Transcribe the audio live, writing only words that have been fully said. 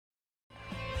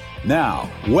Now,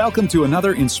 welcome to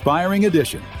another inspiring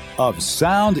edition of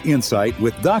Sound Insight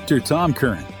with Dr. Tom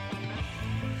Curran.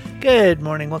 Good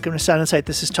morning. Welcome to Sound Insight.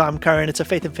 This is Tom Curran. It's a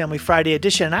Faith and Family Friday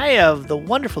edition. I have the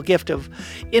wonderful gift of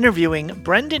interviewing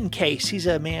Brendan Case. He's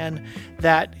a man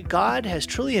that God has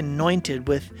truly anointed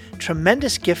with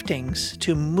tremendous giftings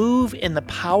to move in the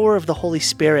power of the Holy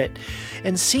Spirit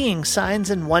and seeing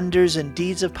signs and wonders and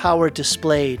deeds of power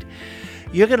displayed.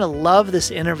 You're going to love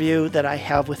this interview that I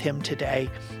have with him today.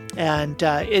 And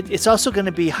it's also going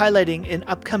to be highlighting an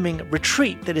upcoming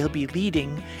retreat that he'll be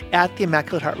leading at the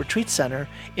Immaculate Heart Retreat Center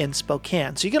in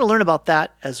Spokane. So you're going to learn about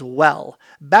that as well.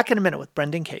 Back in a minute with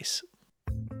Brendan Case.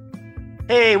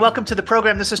 Hey, welcome to the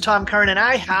program. This is Tom Curran, and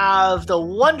I have the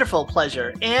wonderful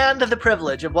pleasure and the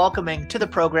privilege of welcoming to the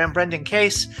program Brendan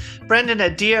Case. Brendan, a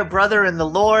dear brother in the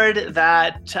Lord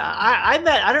that I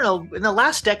met, I don't know, in the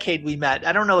last decade we met.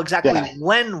 I don't know exactly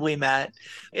when we met.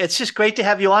 It's just great to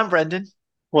have you on, Brendan.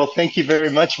 Well, thank you very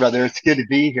much, brother. It's good to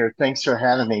be here. Thanks for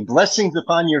having me. Blessings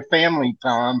upon your family,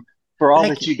 Tom, for all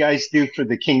that you guys do for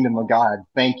the kingdom of God.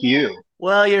 Thank you.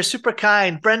 Well, you're super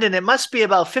kind. Brendan, it must be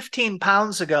about 15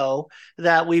 pounds ago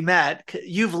that we met.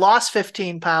 You've lost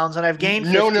 15 pounds and I've gained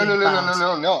 15 pounds.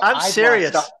 No. I'm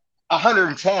serious.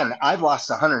 110. I've lost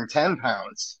 110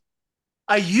 pounds.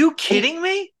 Are you kidding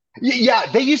me? Yeah,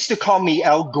 they used to call me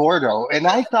El Gordo, and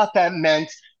I thought that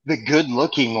meant the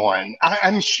good-looking one.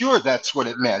 I'm sure that's what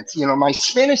it meant. You know, my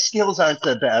Spanish skills aren't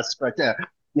the best, but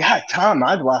yeah, Tom,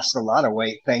 I've lost a lot of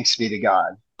weight. Thanks be to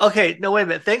God. Okay, no, wait a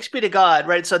minute. Thanks be to God,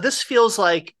 right? So this feels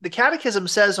like the Catechism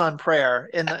says on prayer,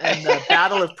 in the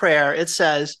battle of prayer, it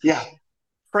says,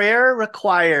 prayer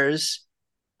requires,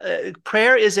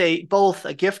 prayer is both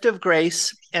a gift of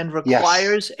grace and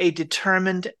requires a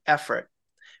determined effort.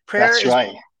 Prayer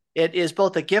It is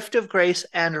both a gift of grace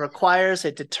and requires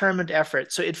a determined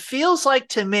effort. So it feels like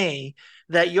to me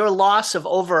that your loss of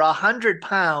over 100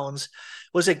 pounds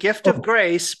was a gift of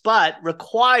grace, but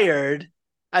required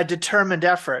a determined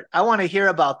effort. I want to hear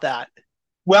about that.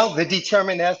 Well, the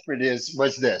determined effort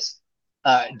was this.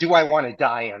 Do I want to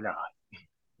die or not?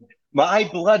 My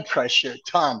blood pressure,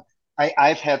 Tom,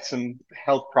 I've had some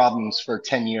health problems for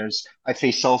 10 years. I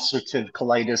face ulcerative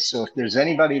colitis. So if there's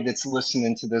anybody that's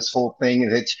listening to this whole thing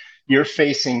that you're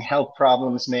facing health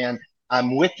problems, man,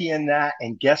 I'm with you in that.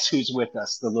 And guess who's with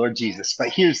us? The Lord Jesus. But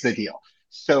here's the deal.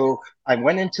 So I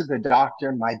went into the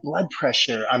doctor, my blood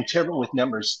pressure, I'm terrible with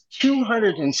numbers,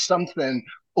 200 and something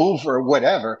over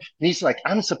whatever. And he's like,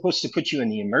 I'm supposed to put you in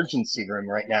the emergency room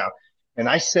right now. And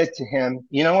I said to him,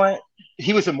 you know what?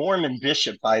 He was a Mormon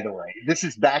bishop, by the way. This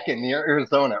is back in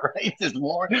Arizona, right? This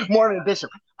Mormon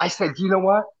bishop. I said, you know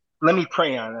what? Let me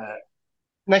pray on that.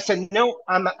 And I said, no,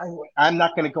 I'm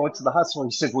not going to go into the hospital.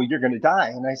 He said, well, you're going to die.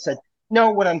 And I said,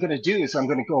 no, what I'm going to do is I'm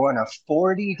going to go on a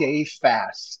 40-day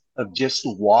fast of just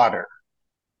water.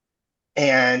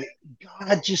 And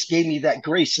God just gave me that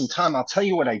grace. And Tom, I'll tell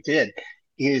you what I did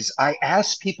is I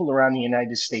asked people around the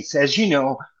United States. As you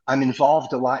know, I'm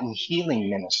involved a lot in healing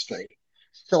ministry.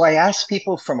 So I asked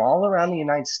people from all around the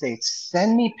United States,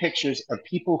 send me pictures of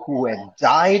people who have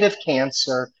died of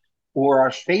cancer or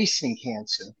are facing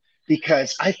cancer,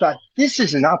 because I thought this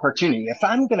is an opportunity. If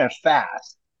I'm going to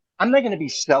fast, I'm not going to be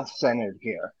self-centered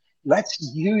here.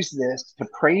 Let's use this to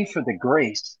pray for the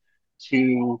grace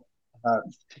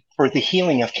for the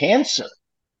healing of cancer.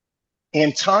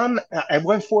 And Tom, I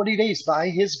went 40 days by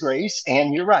his grace,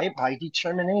 and you're right, by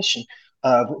determination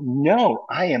of, no,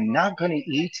 I am not going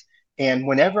to eat. And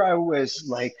whenever I was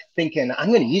like thinking, I'm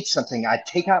going to eat something, I'd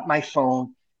take out my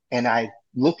phone and I'd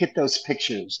look at those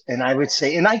pictures. And I would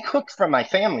say, and I cook for my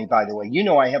family, by the way. You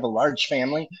know, I have a large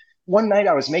family. One night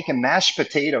I was making mashed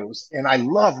potatoes, and I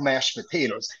love mashed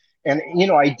potatoes. And, you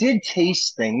know, I did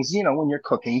taste things, you know, when you're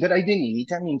cooking that I didn't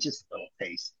eat. I mean, just a little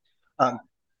taste.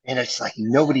 And it's like,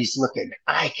 nobody's looking.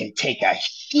 I can take a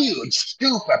huge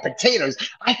scoop of potatoes.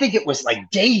 I think it was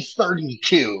like day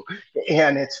 32.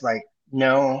 And it's like,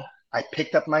 no, I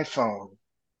picked up my phone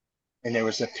and there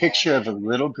was a picture of a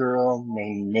little girl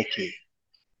named Nikki.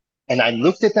 And I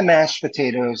looked at the mashed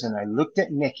potatoes and I looked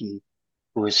at Nikki,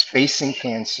 who was facing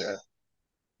cancer.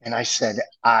 And I said,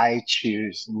 I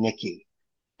choose Nikki.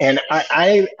 And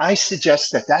I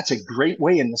suggest that that's a great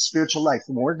way in the spiritual life.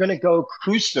 When we're going to go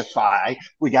crucify,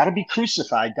 we got to be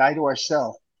crucified, die to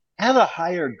ourselves. Have a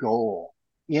higher goal,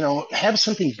 you know, have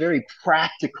something very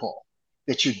practical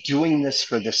that you're doing this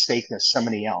for the sake of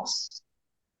somebody else.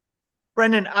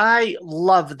 Brendan, I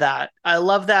love that. I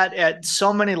love that at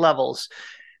so many levels.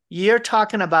 You're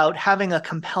talking about having a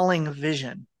compelling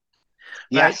vision.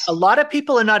 Right? Yes. A lot of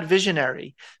people are not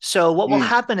visionary. So what will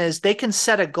happen is they can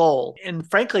set a goal. And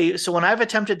frankly, so when I've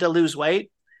attempted to lose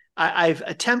weight, I've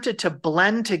attempted to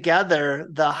blend together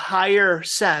the higher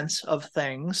sense of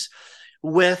things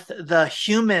with the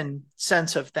human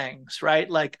sense of things, right?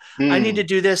 Like, I need to Mm.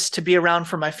 do this to be around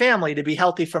for my family, to be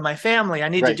healthy for my family. I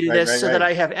need to Right, do right, this right, so that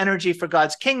right. I have energy for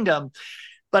God's kingdom.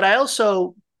 But I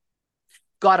also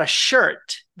got a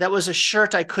shirt that was a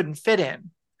shirt I couldn't fit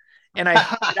in. And I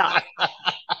hung it up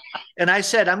and I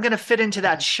said, I'm going to fit into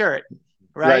that shirt.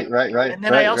 Right, Right. right, right, And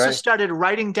then I right, also right, started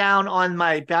writing down on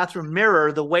my bathroom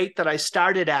mirror the weight that I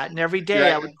started at. And every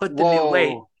day I right. would put the new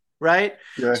weight. Whoa. Right.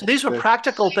 Right, So these were right.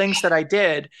 practical things that I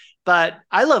did. But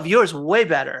I love yours way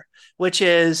better, which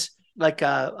is like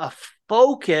a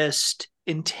focused,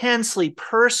 intensely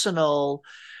personal,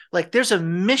 like there's a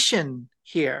mission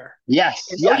here. Yes,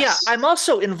 And oh, yeah, yes. I'm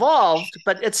also involved,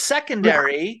 but it's Yeah,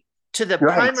 secondary to the right.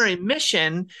 primary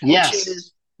mission, which Yes.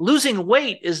 is losing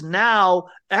weight is now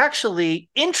actually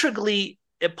integrally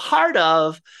a part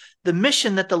of the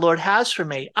mission that the Lord has for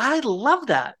me. I love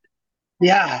that.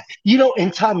 Yeah.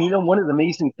 And Tom, one of the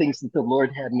amazing things that the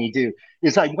Lord had me do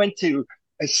is I went to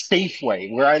a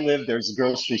Safeway where I live. There's a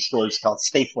grocery store it's called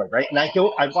Safeway, right? And I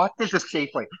walked into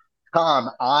Safeway. Tom,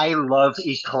 I love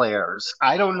eclairs.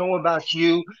 I don't know about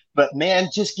you, but man,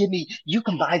 you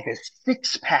can buy this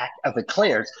 6 pack of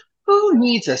eclairs. Who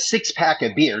needs a 6 pack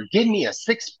of beer? Give me a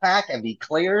 6 pack of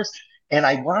eclairs. And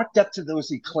I walked up to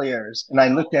those eclairs and I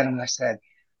looked at them and I said,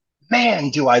 man,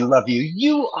 do I love you.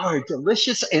 You are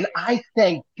delicious. And I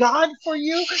thank God for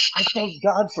you. I thank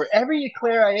God for every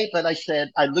eclair I ate. But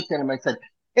I looked at him, I said,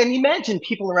 and imagine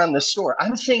people around the store.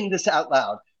 I'm saying this out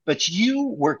loud, but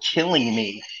you were killing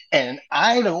me. And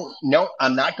I don't know,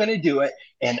 I'm not going to do it.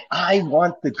 And I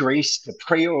want the grace to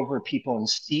pray over people and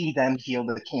see them healed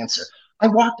of cancer. I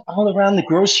walked all around the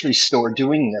grocery store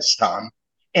doing this, Tom.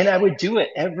 And I would do it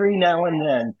every now and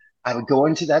then. I would go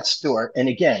into that store, and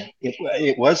again,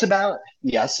 it was about,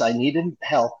 yes, I needed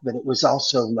help, but it was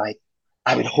also like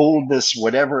I would hold this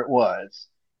whatever it was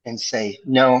and say,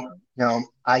 no, no,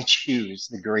 I choose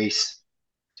the grace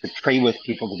to pray with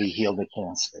people to be healed of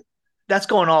cancer. That's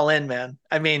going all in, man.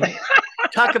 I mean,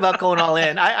 talk about going all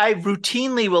in. I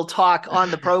routinely will talk on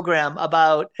the program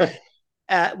about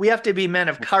we have to be men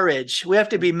of courage. We have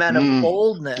to be men of Mm, ooh,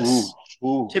 boldness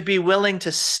ooh, to be willing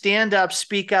to stand up,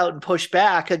 speak out, and push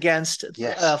back against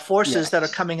yes, forces that are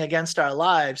yes. coming against our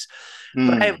lives.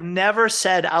 But I have Mm. never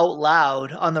said out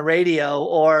loud on the radio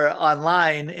or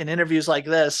online in interviews like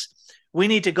this, we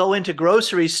need to go into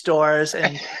grocery stores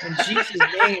and in Jesus'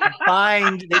 name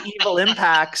bind the evil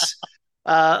impacts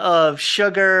of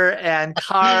sugar and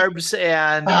carbs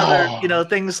and other, Oh,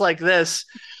 things like this.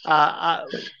 Uh,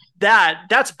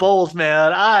 that's bold,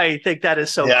 man. I think that is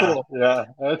so yeah, cool. yeah,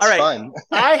 All that's right. fun.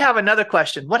 I have another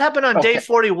question. What happened on day Okay,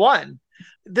 41?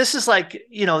 This is like,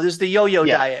 there's the yo-yo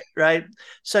yeah, diet, right?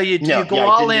 So you no, go yeah, I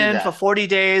all didn't do in for that. 40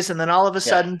 days, and then all of a Yeah,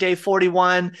 sudden, day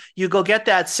 41, you go get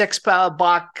that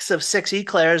box of 6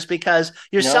 eclairs because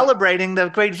you're no, celebrating the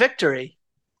great victory.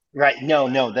 right. No,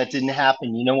 no, that didn't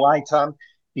happen. You know why, Tom?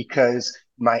 Because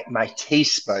my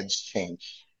taste buds changed.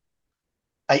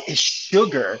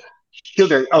 Sugar,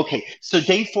 sugar. Okay, so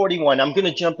day 41, I'm going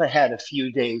to jump ahead a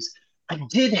few days. I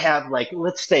did have like,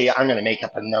 let's say I'm going to make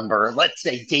up a number. Let's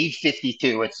say day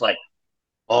 52. It's like,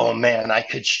 oh man, I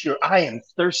am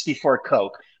thirsty for a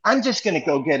Coke. I'm just going to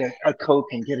go get a Coke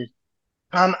and get it.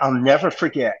 Tom, I'll never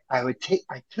forget. I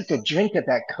took a drink of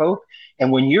that Coke,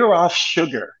 and when you're off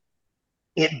sugar,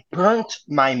 it burnt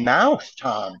my mouth,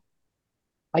 Tom.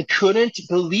 I couldn't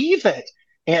believe it.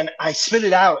 And I spit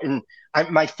it out. And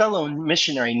my fellow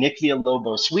missionary, Nick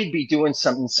Villalobos, we'd be doing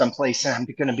something someplace. And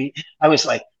I was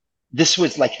like, this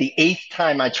was like the 8th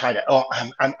time I tried it. Oh,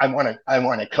 I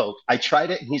want a Coke. I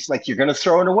tried it. And he's like, you're going to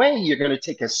throw it away. You're going to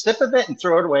take a sip of it and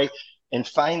throw it away. And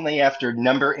finally, after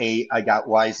number 8, I got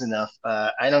wise enough.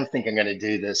 I don't think I'm going to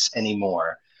do this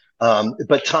anymore.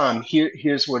 But Tom,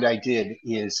 here's what I did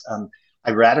is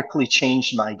I radically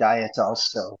changed my diet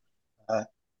also. Uh,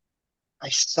 I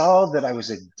saw that I was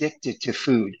addicted to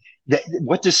food.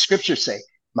 What does scripture say?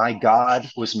 My God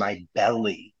was my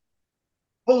belly.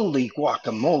 Holy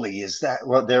guacamole is that?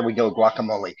 Well, there we go,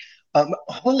 guacamole.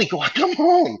 Holy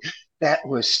guacamole. That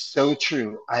was so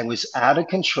true. I was out of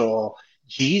control.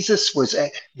 Jesus was.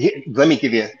 Let me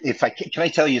give you, if I can I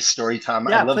tell you a story, Tom?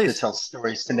 I Yeah, love to please. tell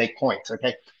stories to make points.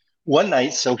 Okay. One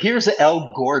night, so here's El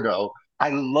Gordo. I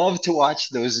love to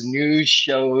watch those news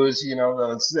shows,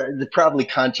 they're probably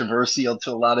controversial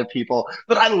to a lot of people,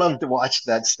 but I love to watch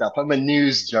that stuff. I'm a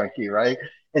news junkie, right?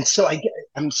 And so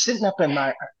I'm sitting up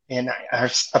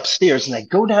upstairs, and I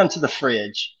go down to the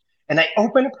fridge, and I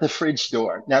open up the fridge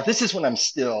door. Now, this is when I'm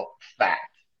still fat,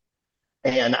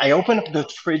 and I open up the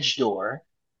fridge door,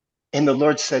 and the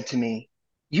Lord said to me,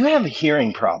 you have a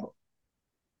hearing problem.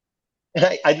 And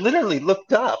I literally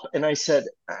looked up and I said,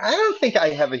 I don't think I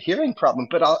have a hearing problem,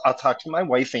 but I'll talk to my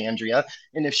wife, Andrea.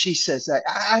 And if she says that,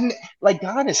 I'm like,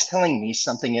 God is telling me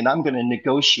something, and I'm going to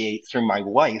negotiate through my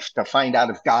wife to find out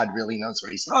if God really knows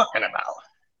what he's talking about.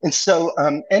 And so,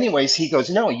 anyways, he goes,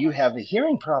 no, you have a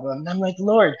hearing problem. And I'm like,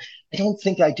 Lord, I don't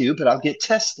think I do, but I'll get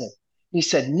tested. He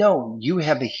said, no, you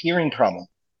have a hearing problem.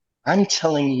 I'm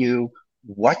telling you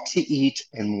what to eat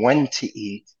and when to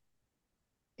eat,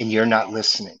 and you're not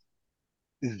listening.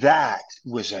 That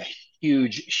was a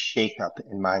huge shakeup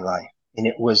in my life. And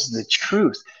it was the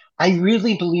truth. I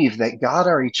really believe that God,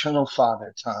 our eternal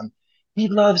Father, Tom, he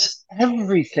loves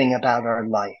everything about our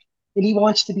life. And he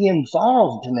wants to be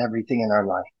involved in everything in our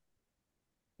life.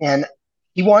 And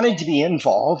he wanted to be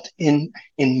involved in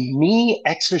me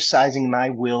exercising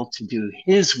my will to do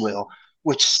his will,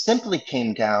 which simply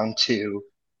came down to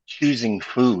choosing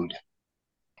food.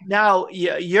 Now,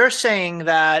 you're saying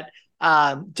that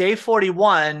day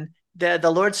 41,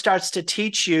 the Lord starts to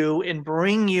teach you and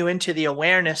bring you into the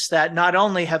awareness that not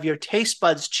only have your taste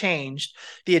buds changed,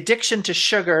 the addiction to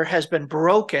sugar has been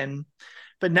broken,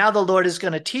 but now the Lord is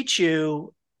going to teach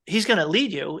you, he's going to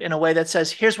lead you in a way that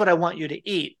says, here's what I want you to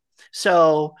eat.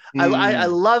 So I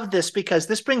love this because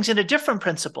this brings in a different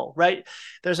principle, right?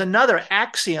 There's another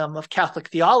axiom of Catholic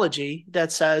theology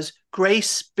that says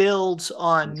grace builds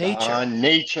on nature. On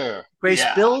nature. Grace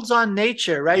builds on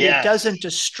nature, right? Yes. It doesn't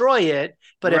destroy it,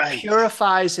 but it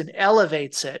purifies and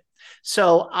elevates it.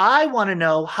 So I want to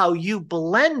know how you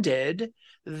blended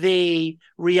the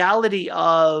reality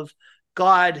of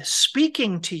God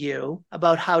speaking to you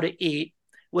about how to eat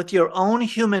with your own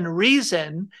human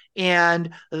reason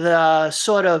and the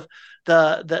sort of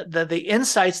the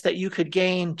insights that you could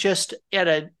gain just at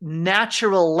a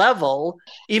natural level,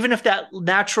 even if that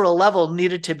natural level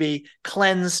needed to be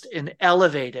cleansed and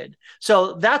elevated.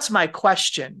 So that's my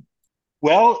question.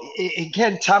 Well,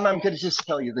 again, Tom, I'm going to just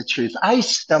tell you the truth. I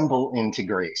stumble into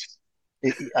grace.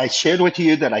 I shared with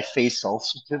you that I faced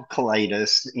ulcerative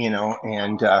colitis,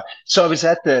 and so I was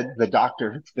at the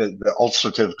doctor, the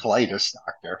ulcerative colitis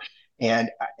doctor,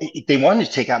 and they wanted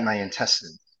to take out my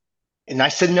intestines. And I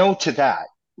said no to that.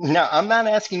 Now, I'm not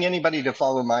asking anybody to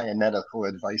follow my medical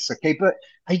advice, okay? But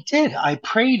I did. I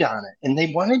prayed on it, and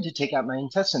they wanted to take out my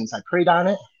intestines. I prayed on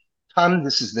it. Tom,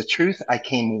 this is the truth. I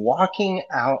came walking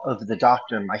out of the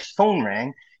doctor, my phone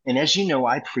rang, and as you know,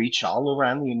 I preach all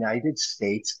around the United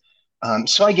States.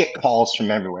 So I get calls from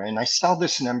everywhere, and I saw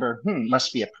this number.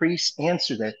 Must be a priest.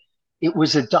 Answered it. It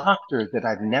was a doctor that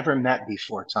I've never met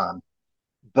before, Tom.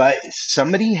 But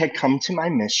somebody had come to my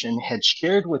mission, had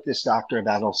shared with this doctor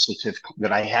about ulcerative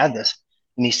that I had this,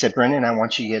 and he said, "Brendan, I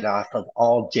want you to get off of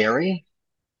all dairy,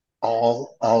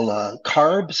 all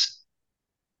carbs,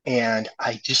 and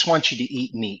I just want you to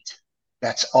eat meat.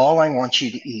 That's all I want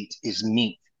you to eat is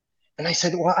meat." And I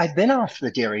said, "Well, I've been off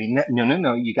the dairy."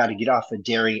 No, you got to get off of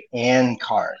dairy and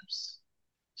carbs.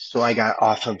 So I got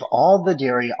off of all the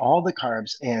dairy, all the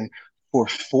carbs, and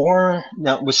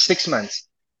it was 6 months,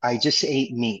 I just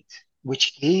ate meat,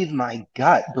 which gave my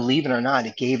gut, believe it or not,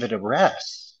 it gave it a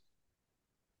rest.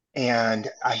 And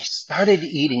I started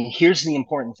eating. Here's the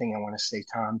important thing I want to say,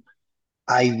 Tom.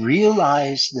 I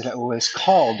realized that I was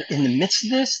called in the midst of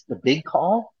this, the big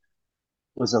call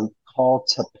was a call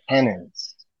to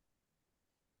penance.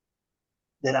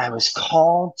 That I was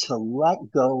called to let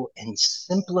go and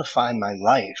simplify my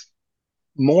life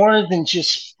more than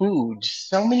just food.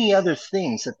 So many other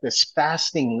things that this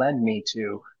fasting led me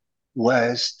to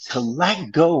was to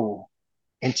let go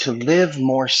and to live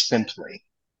more simply.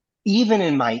 Even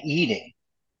in my eating,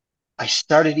 I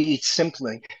started to eat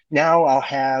simply. Now I'll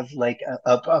have like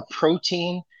a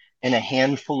protein and a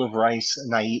handful of rice,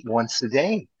 and I eat once a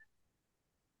day.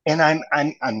 And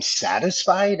I'm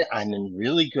satisfied. I'm in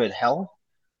really good health.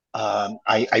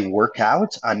 I work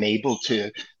out. I'm able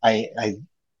to I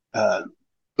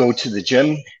go to the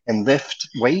gym and lift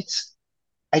weights.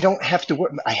 I don't have to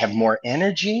work. I have more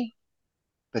energy.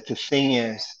 But the thing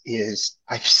is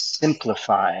I've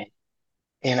simplified,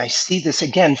 and I see this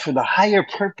again for the higher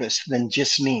purpose than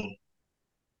just me.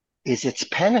 It's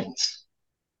penance.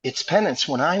 It's penance.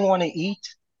 When I want to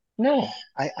eat, no,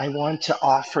 I want to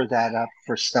offer that up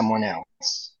for someone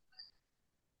else.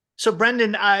 So,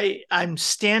 Brendan, I'm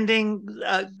standing,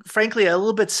 frankly, a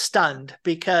little bit stunned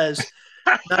because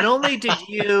not only did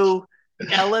you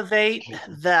elevate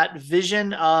that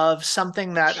vision of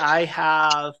something that I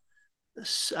have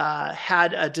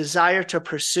had a desire to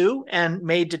pursue and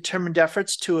made determined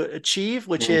efforts to achieve,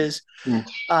 which is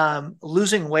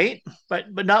losing weight,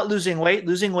 but not losing weight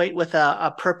with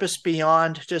a purpose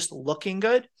beyond just looking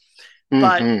good.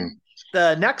 But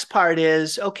the next part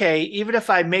is, okay, even if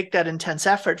I make that intense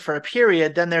effort for a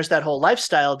period, then there's that whole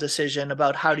lifestyle decision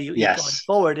about how do you eat going Yes.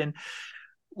 forward. And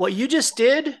what you just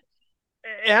did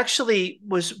actually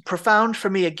was profound for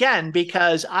me again,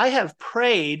 because I have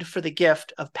prayed for the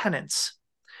gift of penance.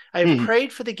 I have Hmm.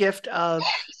 prayed for the gift of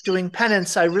doing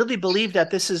penance. I really believe that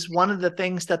this is one of the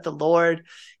things that the Lord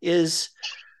is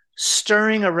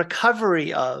stirring a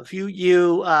recovery of.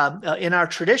 In our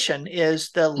tradition is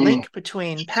the Hmm. link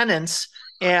between penance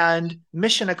and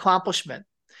mission accomplishment.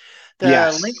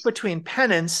 The link Yes. between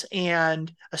penance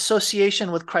and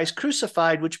association with Christ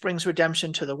crucified, which brings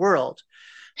redemption to the world.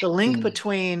 The link Hmm.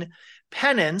 between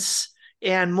penance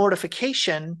and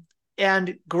mortification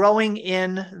and growing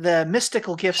in the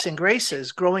mystical gifts and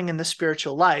graces, growing in the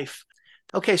spiritual life.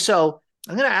 Okay, so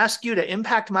I'm going to ask you to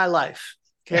impact my life.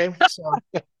 Okay, so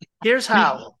here's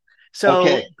how. So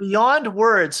Okay. beyond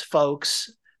words,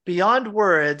 folks, beyond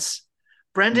words,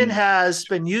 Brendan Hmm. has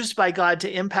been used by God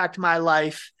to impact my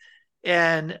life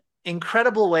in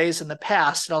incredible ways in the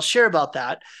past, and I'll share about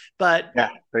that. But Yeah.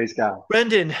 Praise God.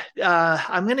 Brendan,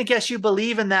 I'm going to guess you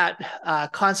believe in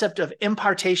that concept of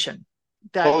impartation,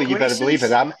 Oh, that you better believe it.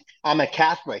 graces. I'm a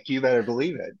Catholic. You better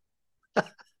believe it.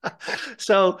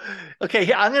 So,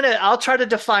 okay, I'll try to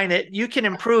define it. You can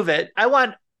improve it. I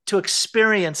want to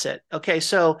experience it. Okay,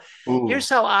 so Ooh. here's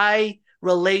how I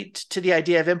relate to the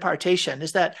idea of impartation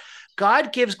is that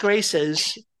God gives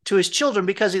graces to his children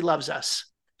because he loves us.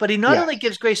 But he not Yes. only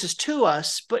gives graces to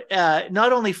us, but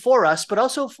not only for us, but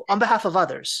also on behalf of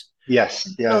others. Yes.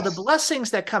 So the Yes.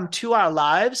 blessings that come to our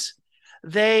lives,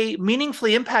 they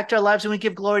meaningfully impact our lives and we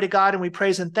give glory to God and we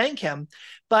praise and thank him.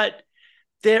 But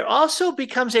there also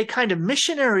becomes a kind of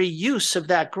missionary use of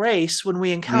that grace when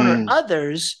we encounter Mm.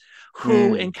 others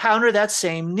who Mm. encounter that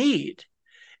same need.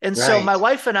 And so my Right.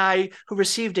 wife and I, who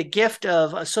received a gift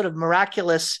of a sort of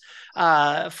miraculous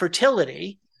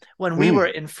fertility when we were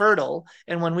Mm. infertile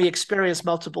and when we experienced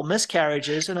multiple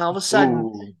miscarriages, and all of a sudden,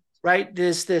 Ooh. right,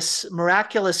 there's this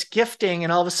miraculous gifting,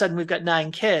 and all of a sudden we've got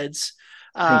 9 kids.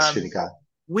 Thanks be to Um, God.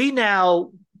 we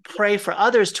now pray for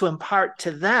others to impart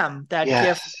to them that gift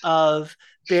Yes. of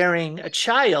bearing a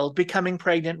child, becoming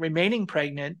pregnant, remaining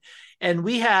pregnant. And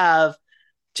we have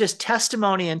just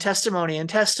testimony and testimony and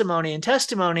testimony and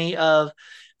testimony of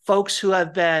folks who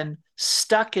have been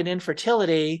stuck in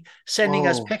infertility sending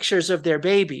us Oh. pictures of their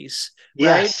babies,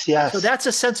 right? Yes. So Yes. that's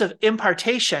a sense of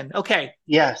impartation. Okay,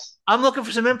 Yes. I'm looking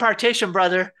for some impartation,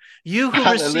 brother. You who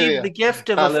received the Hallelujah. gift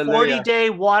of a Hallelujah. 40-day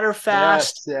water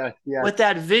fast Yes. Yes. Yes. with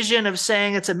that vision of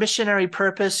saying it's a missionary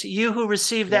purpose, you who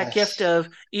received that gift Yes. of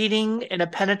eating in a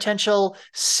penitential,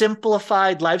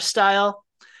 simplified lifestyle,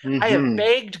 I have Mm-hmm.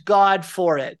 begged God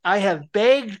for it. I have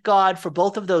begged God for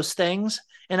both of those things,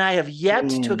 and I have yet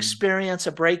to Mm. experience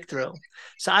a breakthrough.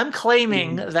 So I'm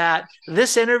claiming Mm. that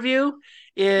this interview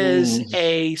is Mm.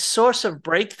 a source of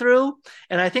breakthrough.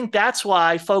 And I think that's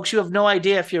why, folks, you have no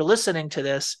idea if you're listening to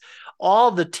this,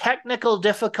 all the technical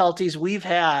difficulties we've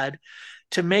had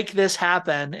to make this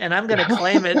happen. And I'm going to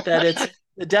claim it that it's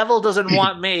the devil doesn't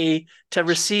want me to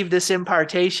receive this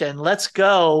impartation. Let's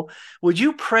go. Would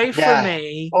you pray for Yeah.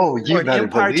 me Oh, for you an better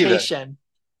believe it. impartation?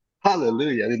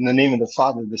 Hallelujah. In the name of the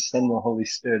Father, the Son, and the Holy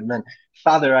Spirit. Amen.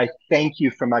 Father, I thank you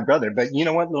for my brother. But you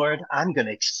know what, Lord? I'm going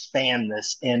to expand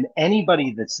this. And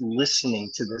anybody that's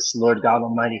listening to this, Lord God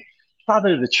Almighty,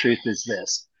 Father, the truth is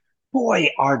this. Boy,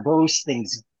 are those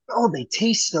things, oh, they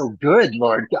taste so good,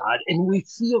 Lord God. And we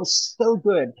feel so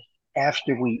good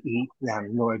after we eat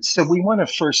them, Lord. So we want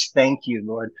to first thank you,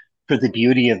 Lord, for the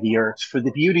beauty of the earth, for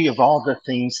the beauty of all the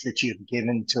things that you've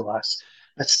given to us.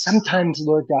 But sometimes,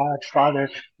 Lord God, Father,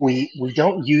 we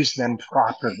don't use them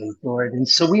properly, Lord. And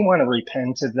so we want to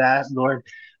repent of that, Lord.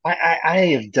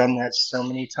 I have done that so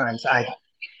many times. I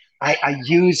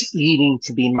use eating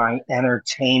to be my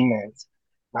entertainment,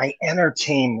 my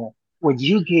entertainment. When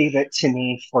you gave it to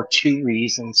me for two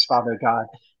reasons, Father God,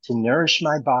 to nourish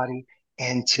my body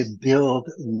and to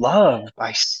build love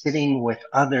by sitting with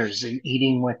others and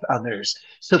eating with others.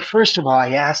 So first of all,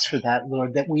 I ask for that,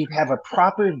 Lord, that we have a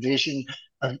proper vision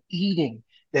of eating,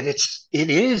 that it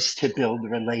is to build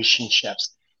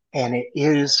relationships and it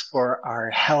is for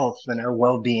our health and our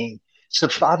well-being. So,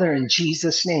 Father, in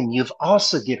Jesus' name, you've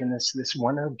also given us this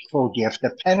wonderful gift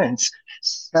of penance,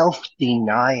 self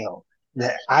denial,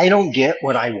 that I don't get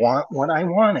what I want when I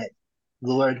want it.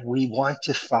 Lord, we want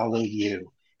to follow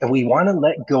you and we want to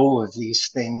let go of these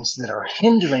things that are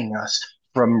hindering us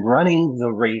from running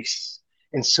the race.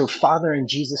 And so, Father, in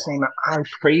Jesus' name, I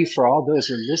pray for all those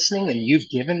who are listening and you've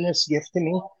given this gift to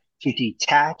me to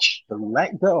detach, to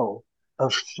let go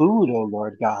of food, oh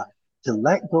Lord God, to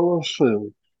let go of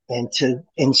food and to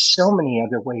in so many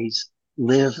other ways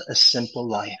live a simple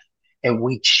life. And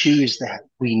we choose that.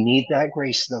 We need that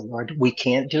grace, though, Lord. We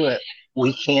can't do it.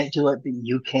 We can't do it, but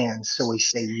you can. So we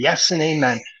say yes and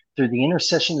amen through the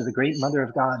intercession of the great Mother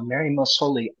of God, Mary most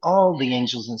holy, all the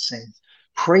angels and saints.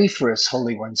 Pray for us,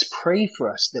 holy ones. Pray for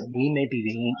us that we may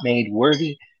be made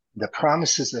worthy the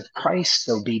promises of Christ.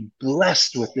 So be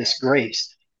blessed with this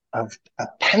grace of a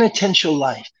penitential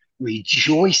life,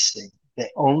 rejoicing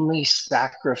that only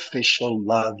sacrificial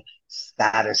love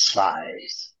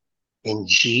satisfies. In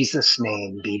Jesus'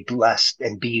 name, be blessed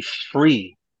and be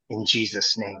free in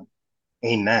Jesus' name.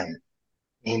 Amen.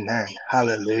 Amen.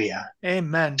 Hallelujah.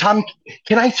 Amen. Tom,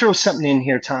 can I throw something in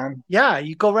here, Tom? Yeah,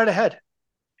 you go right ahead.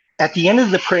 At the end of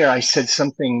the prayer, I said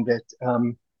something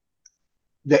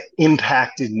that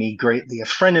impacted me greatly. A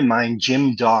friend of mine,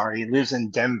 Jim Darr, he lives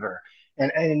in Denver.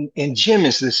 And Jim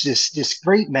is this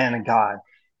great man of God.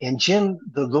 And Jim,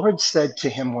 the Lord said to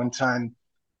him one time,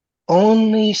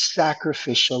 only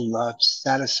sacrificial love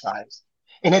satisfies.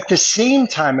 And at the same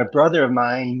time, a brother of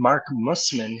mine, Mark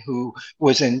Musman, who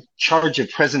was in charge of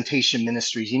presentation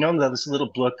ministries, you know those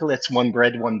little booklets, One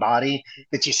Bread, One Body,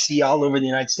 that you see all over the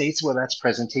United States? Well, that's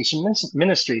presentation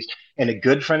ministries. And a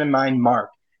good friend of mine,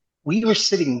 Mark, we were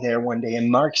sitting there one day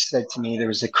and Mark said to me, there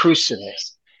was a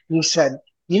crucifix. And he said,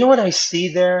 you know what I see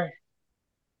there?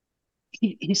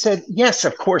 He said, yes,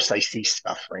 of course I see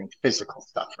suffering, physical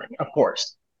suffering, of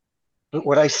course. But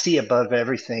what I see above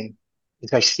everything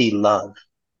is I see love.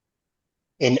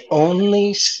 And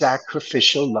only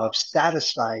sacrificial love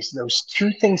satisfies. Those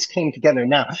two things came together.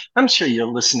 Now, I'm sure you're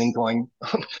listening going,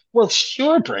 well,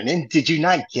 sure, Brendan, did you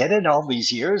not get it all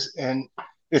these years? And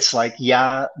it's like,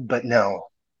 yeah, but no.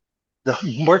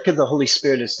 The work of the Holy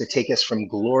Spirit is to take us from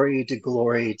glory to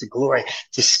glory to glory,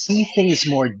 to see things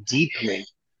more deeply.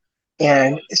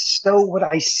 And so what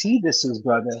I see this as,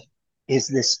 brother, is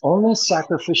this only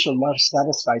sacrificial love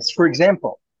satisfies. For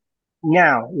example,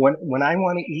 now when I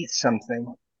want to eat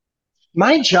something,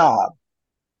 my job,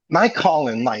 my call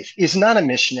in life is not a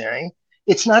missionary.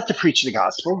 It's not to preach the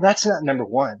gospel. That's not number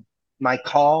one. My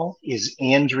call is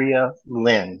Andrea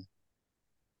Lynn,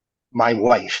 my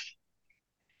wife.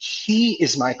 She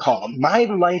is my call. My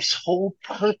life's whole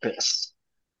purpose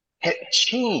had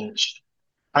changed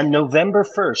on November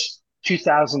 1st,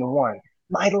 2001.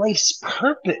 My life's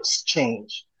purpose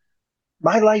changed.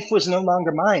 My life was no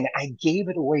longer mine. I gave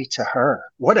it away to her.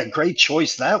 What a great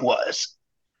choice that was.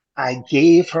 I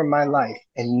gave her my life.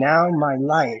 And now my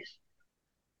life,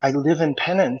 I live in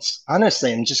penance.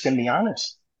 Honestly, I'm just going to be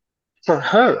honest. For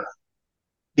her.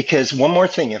 Because one more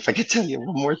thing, if I could tell you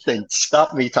one more thing,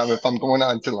 stop me, Tom, if I'm going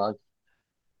on too long.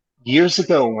 Years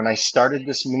ago, when I started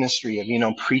this ministry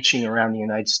of, preaching around the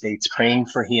United States, praying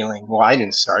for healing. Well, I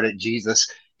didn't start it. Jesus,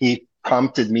 he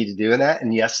prompted me to do that.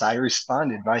 And yes, I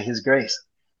responded by his grace.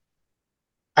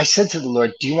 I said to the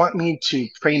Lord, do you want me to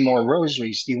pray more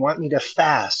rosaries? Do you want me to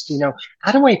fast?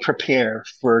 How do I prepare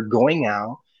for going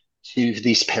out to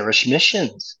these parish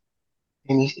missions?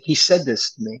 And he said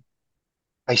this to me.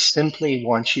 I simply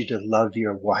want you to love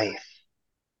your wife.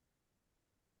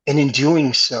 And in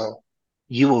doing so,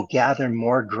 you will gather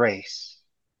more grace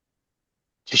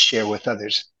to share with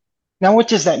others. Now, what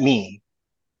does that mean?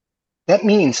 That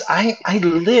means I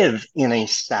live in a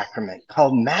sacrament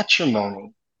called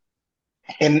matrimony.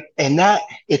 And that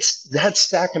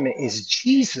sacrament is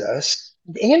Jesus.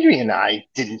 Andrea and I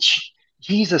didn't.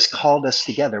 Jesus called us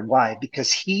together. Why?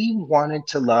 Because he wanted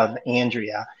to love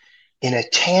Andrea in a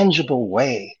tangible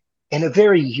way, in a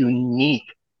very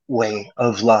unique way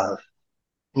of love.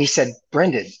 And he said,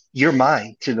 Brendan, you're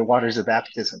mine through the waters of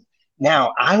baptism.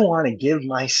 Now I want to give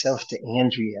myself to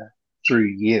Andrea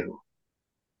through you.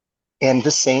 And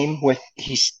the same with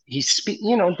this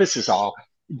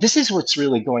is what's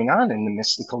really going on in the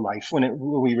mystical life when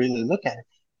we really look at it.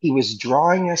 He was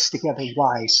drawing us together.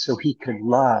 Why? So he could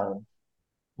love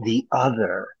the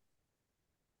other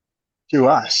through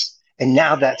us. And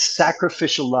now that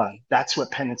sacrificial love, that's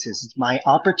what penance is. It's my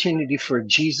opportunity for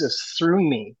Jesus through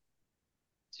me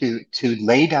to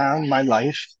lay down my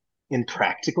life in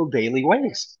practical daily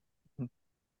ways.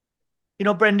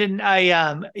 Brendan,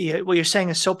 what you're saying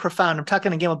is so profound. I'm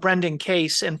talking again with Brendan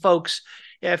Case. And folks,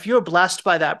 if you're blessed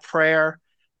by that prayer,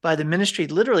 by the ministry,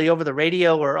 literally over the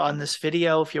radio or on this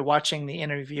video, if you're watching the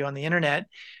interview on the internet,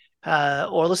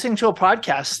 or listening to a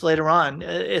podcast later on,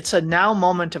 it's a now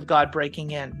moment of God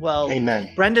breaking in. Well,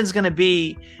 amen. Brendan's going to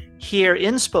be here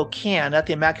in Spokane at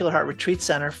the Immaculate Heart Retreat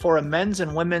Center for a men's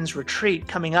and women's retreat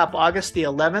coming up August the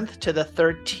 11th to the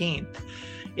 13th.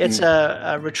 It's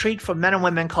a retreat for men and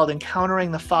women called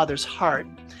Encountering the Father's Heart.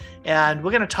 And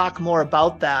we're going to talk more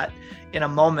about that in a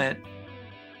moment.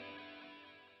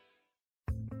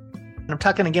 I'm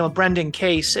talking again with Brendan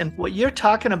Case, and what you're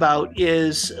talking about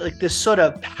is like this sort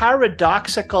of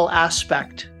paradoxical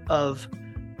aspect of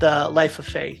the life of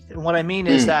faith. And what I mean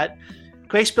is that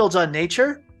grace builds on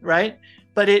nature, right?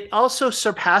 But it also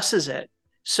surpasses it.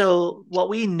 So what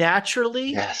we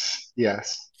naturally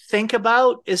think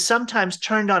about is sometimes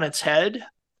turned on its head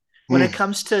when it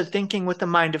comes to thinking with the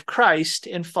mind of Christ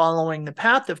and following the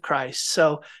path of Christ.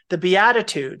 So the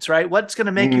Beatitudes, right? What's going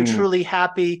to make you truly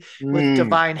happy with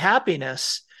divine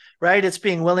happiness, right? It's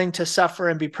being willing to suffer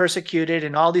and be persecuted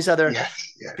and all these other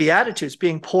Beatitudes,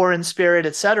 being poor in spirit,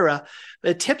 etc.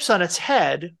 It tips on its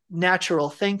head natural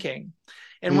thinking.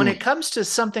 And when it comes to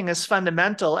something as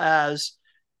fundamental as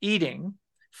eating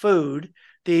food,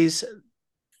 these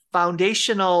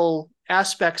foundational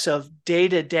aspects of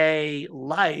day-to-day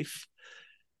life,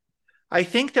 I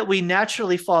think that we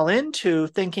naturally fall into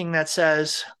thinking that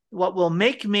says, what will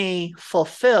make me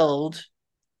fulfilled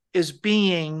is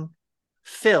being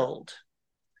filled,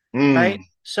 right?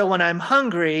 So when I'm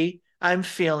hungry, I'm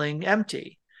feeling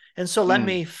empty. And so let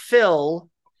me fill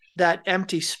that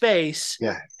empty space,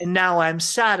 and now I'm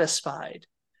satisfied,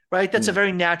 right? That's a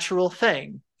very natural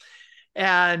thing.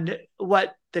 And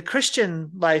what the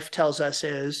Christian life tells us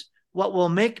is, what will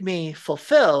make me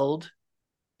fulfilled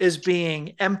is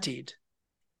being emptied.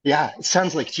 Yeah, it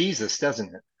sounds like Jesus,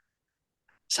 doesn't it?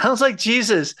 Sounds like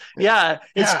Jesus. Yeah,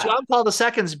 it's John Paul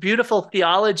II's beautiful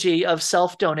theology of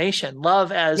self-donation,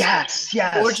 love as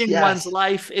forging one's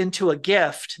life into a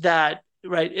gift that,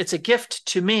 right, it's a gift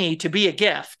to me to be a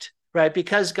gift, right?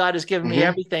 Because God has given me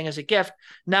everything as a gift.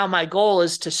 Now my goal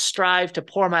is to strive to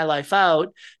pour my life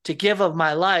out, to give of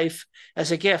my life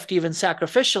as a gift, even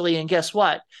sacrificially. And guess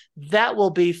what? That will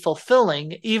be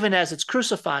fulfilling even as it's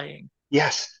crucifying.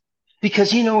 Yes.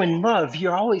 Because, you know, in love,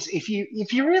 you're always, if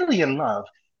you're really in love,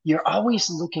 you're always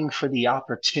looking for the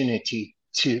opportunity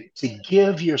to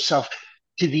give yourself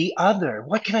to the other.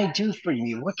 What can I do for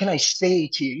you? What can I say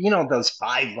to you? You know, those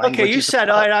 5 languages. Okay, you said,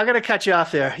 all right, I'm going to cut you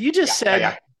off there. You just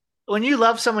said, when you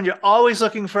love someone, you're always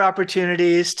looking for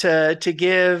opportunities to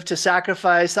give, to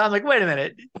sacrifice. I'm like, wait a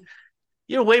minute.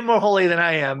 You're way more holy than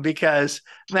I am, because,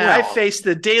 man, I face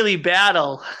the daily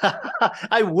battle.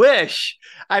 I wish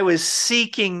I was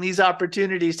seeking these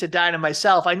opportunities to die to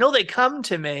myself. I know they come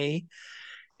to me,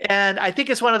 and I think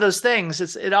it's one of those things.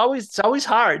 It's always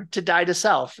hard to die to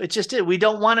self. It's just we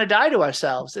don't want to die to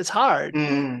ourselves. It's hard,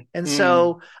 and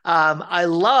so I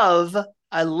love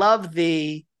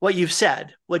what you've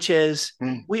said, which is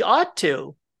we ought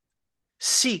to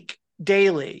seek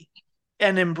daily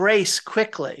and embrace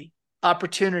quickly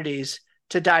opportunities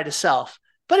to die to self,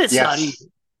 but it's not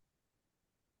easy.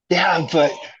 Yeah,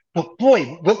 but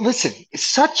boy, but listen, it's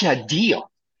such a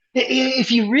deal. If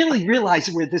you really realize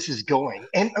where this is going,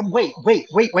 and wait,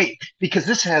 because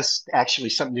this has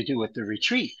actually something to do with the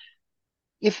retreat.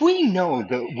 If we know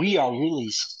that we are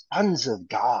really sons of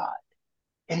God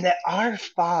and that our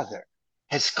Father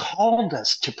has called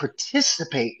us to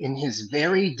participate in his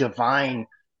very divine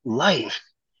life,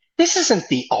 this isn't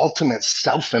the ultimate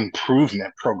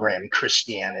self-improvement program,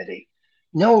 Christianity.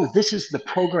 No, this is the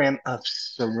program of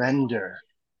surrender,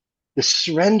 the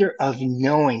surrender of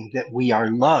knowing that we are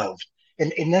loved.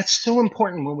 And that's so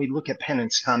important when we look at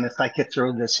penance, Tom, if I could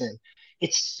throw this in.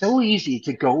 It's so easy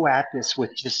to go at this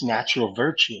with just natural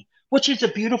virtue, which is a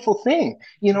beautiful thing.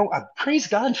 You know, praise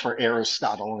God for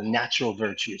Aristotle and natural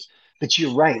virtues. But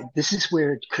you're right. This is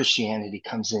where Christianity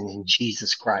comes in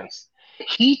Jesus Christ.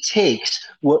 He takes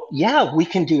what, we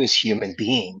can do as human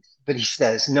beings, but he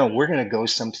says, no, we're going to go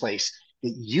someplace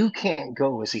that you can't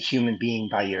go as a human being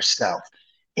by yourself.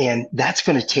 And that's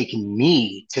going to take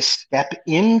me to step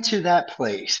into that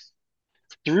place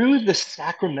through the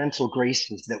sacramental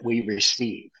graces that we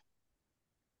receive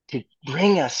to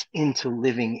bring us into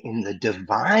living in the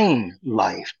divine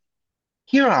life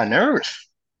here on earth.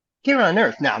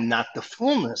 Now, not the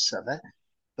fullness of it,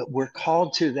 but we're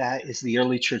called to that, as the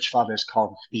early church fathers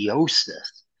called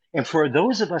theosis. And for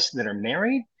those of us that are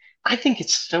married, I think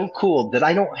it's so cool that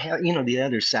I don't have, you know, the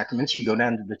other sacraments. You go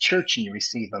down to the church and you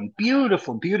receive them.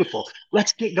 Beautiful, beautiful.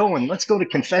 Let's get going. Let's go to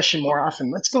confession more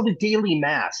often. Let's go to daily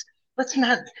mass. Let's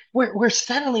not, we're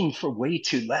settling for way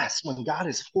too less when God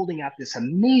is holding out this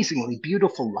amazingly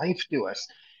beautiful life to us.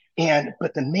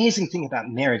 But the amazing thing about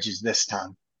marriage is this,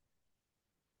 Tom.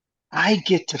 I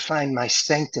get to find my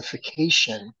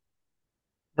sanctification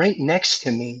right next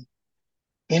to me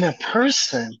in a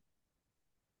person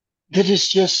that is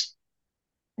just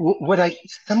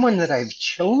someone that I've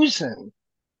chosen,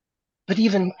 but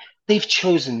even they've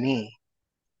chosen me.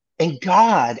 And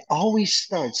God always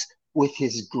starts with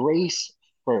his grace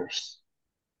first.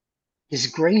 is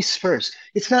grace first.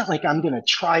 It's not like I'm going to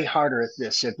try harder at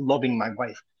this, at loving my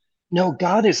wife. No,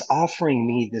 God is offering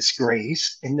me this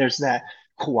grace, and there's that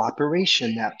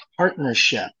cooperation, that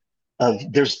partnership of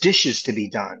there's dishes to be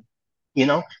done.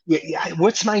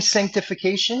 What's my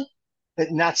sanctification?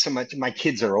 Not so much, my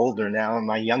kids are older now, and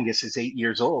my youngest is 8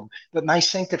 years old, but my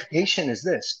sanctification is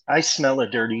this: I smell a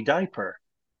dirty diaper.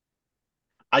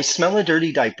 I smell a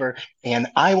dirty diaper, and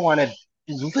I want to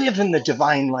live in the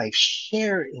divine life,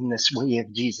 share in this way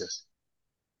of Jesus.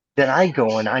 Then I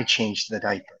go and I change the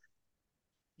diaper.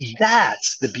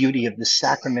 That's the beauty of the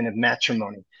sacrament of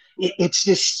matrimony. It's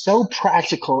just so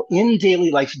practical in daily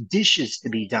life, dishes to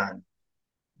be done,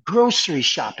 grocery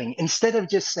shopping, instead of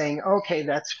just saying, okay,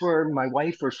 that's for my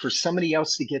wife or for somebody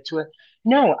else to get to it.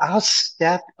 No, I'll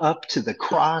step up to the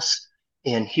cross,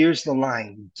 and here's the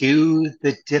line: do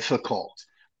the difficult.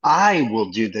 I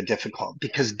will do the difficult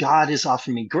because God is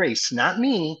offering me grace, not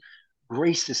me.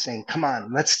 Grace is saying, come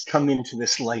on, let's come into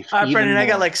this life. All right, Brendan, more. I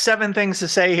got like 7 things to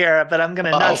say here, but I'm going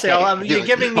to not say all. You're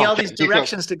giving me all these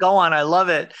directions to go on. I love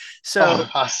it. So,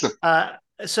 awesome.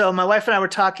 So my wife and I were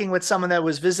talking with someone that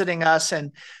was visiting us,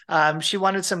 and she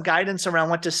wanted some guidance around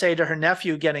what to say to her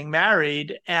nephew getting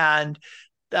married. And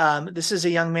this is a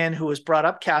young man who was brought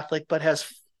up Catholic, but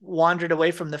has wandered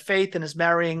away from the faith and is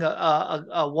marrying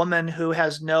a woman who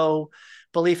has no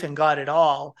belief in God at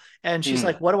all. And she's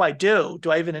like, what do I do?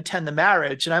 Do I even attend the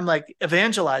marriage? And I'm like,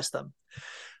 evangelize them.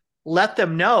 Let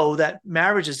them know that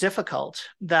marriage is difficult,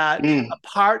 that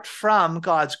apart from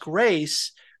God's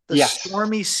grace, the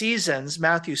stormy seasons,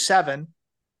 Matthew 7,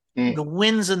 the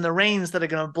winds and the rains that are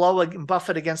going to blow and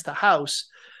buffet against the house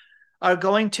are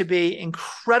going to be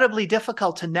incredibly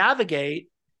difficult to navigate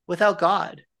without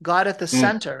God. God at the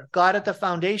center, God at the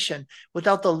foundation.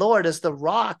 Without the Lord as the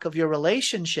rock of your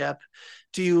relationship,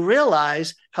 do you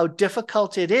realize how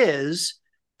difficult it is,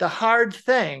 the hard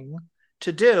thing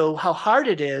to do, how hard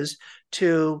it is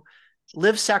to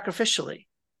live sacrificially,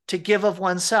 to give of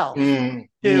oneself,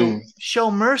 to show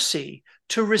mercy,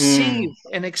 to receive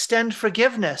and extend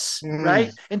forgiveness,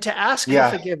 right? And to ask for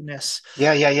forgiveness.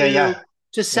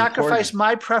 To sacrifice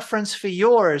my preference for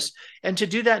yours, and to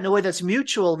do that in a way that's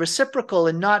mutual, reciprocal,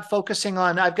 and not focusing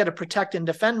on I've got to protect and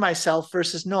defend myself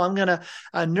versus no, I'm going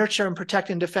to nurture and protect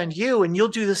and defend you, and you'll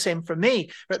do the same for me.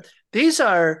 But these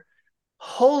are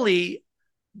holy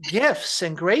gifts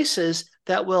and graces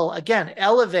that will, again,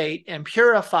 elevate and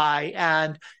purify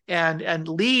and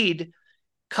lead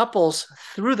couples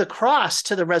through the cross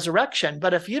to the resurrection.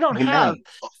 But if you don't have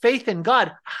faith in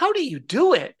God, how do you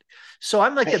do it? So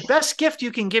I'm like, the best gift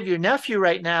you can give your nephew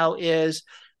right now is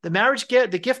the marriage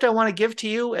gift. The gift I want to give to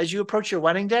you as you approach your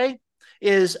wedding day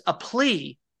is a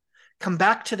plea. Come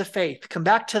back to the faith, come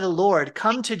back to the Lord,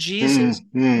 come to Jesus,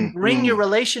 bring your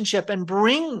relationship and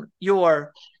bring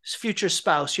your future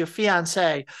spouse, your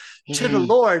fiance to the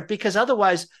Lord, because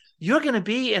otherwise you're going to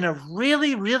be in a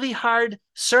really, really hard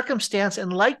circumstance,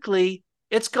 and likely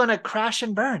it's going to crash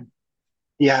and burn.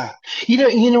 Yeah.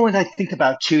 You know what I think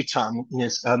about too, Tom,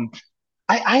 is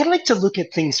I like to look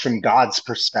at things from God's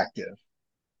perspective.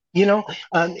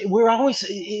 We're always,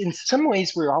 in some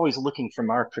ways, we're always looking from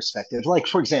our perspective. Like,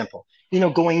 for example,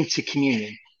 going to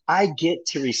communion, I get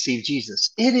to receive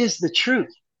Jesus. It is the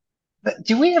truth. But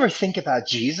do we ever think about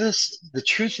Jesus? The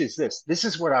truth is this. This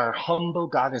is what our humble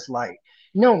God is like.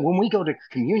 No, when we go to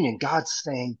communion, God's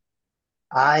saying,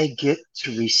 I get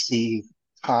to receive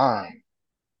Tom.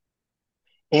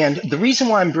 And the reason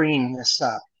why I'm bringing this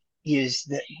up is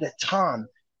that Tom,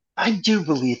 I do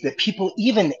believe that people,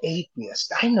 even atheists,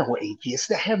 I know atheists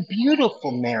that have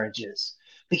beautiful marriages.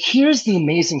 But here's the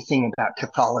amazing thing about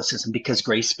Catholicism, because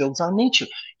grace builds on nature.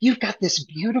 You've got this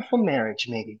beautiful marriage,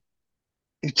 maybe,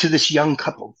 to this young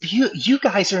couple. You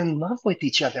guys are in love with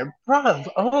each other.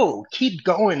 Bravo. Keep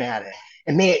going at it.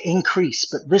 And may it increase.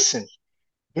 But listen,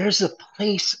 there's a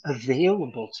place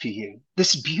available to you.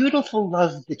 This beautiful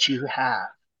love that you have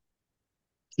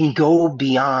can go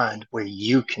beyond where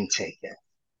you can take it.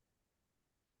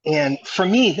 And for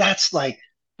me, that's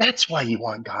why you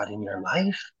want God in your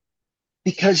life.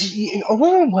 Because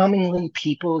overwhelmingly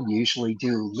people usually they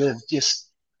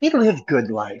live good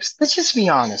lives. Let's just be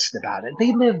honest about it.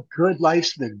 They live good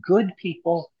lives. They're good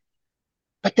people,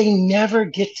 but they never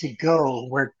get to go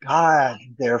where God,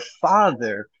 their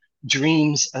Father,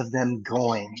 dreams of them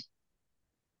going.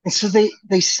 And so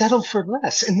they settle for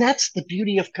less. And that's the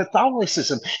beauty of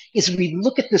Catholicism, is we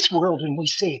look at this world and we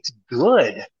say it's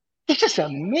good. It's just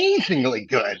amazingly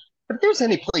good. If there's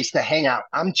any place to hang out,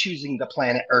 I'm choosing the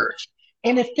planet Earth.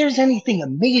 And if there's anything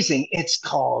amazing, it's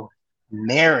called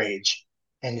marriage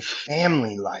and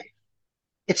family life.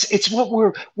 It's what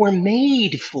we're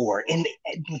made for in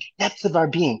the depth of our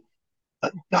being.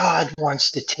 But God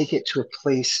wants to take it to a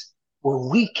place where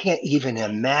we can't even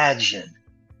imagine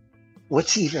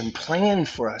what's even planned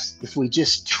for us if we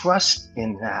just trust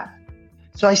in that.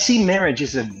 So I see marriage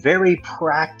as a very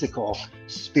practical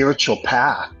spiritual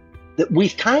path that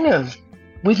we've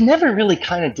never really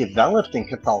kind of developed in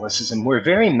Catholicism. We're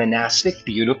very monastic,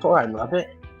 beautiful, I love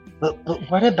it. But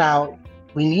what about,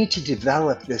 we need to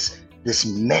develop this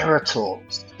marital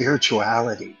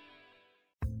spirituality.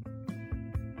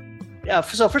 Yeah.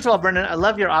 So first of all, Brendan, I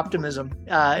love your optimism.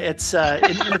 It's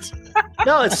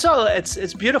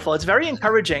beautiful. It's very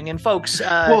encouraging. And folks,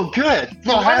 well, good.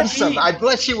 Well, handsome. I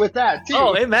bless you with that too.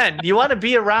 Oh, amen. You want to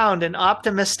be around an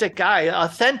optimistic guy,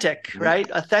 authentic, right?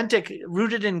 Authentic,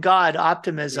 rooted in God,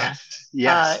 optimism.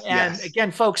 Yes. And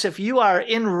again, folks, if you are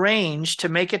in range to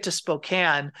make it to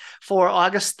Spokane for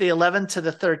August the 11th to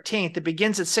the 13th, it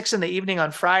begins at 6 p.m. on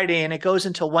Friday and it goes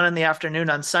until 1 p.m.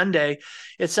 on Sunday.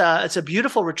 It's a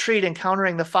beautiful retreat,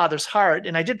 encountering the Father's heart.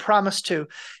 And I did promise to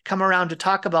come around to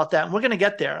talk about that. And we're going to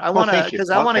get there. I want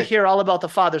to hear all about the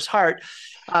Father's heart.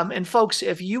 And folks,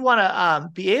 if you want to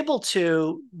be able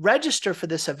to register for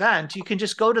this event, you can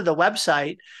just go to the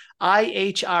website,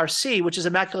 IHRC, which is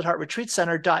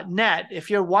ImmaculateHeartRetreatCenter.net. If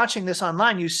you're watching this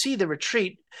online, you see the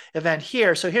retreat event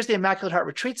here. So here's the Immaculate Heart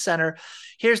Retreat Center.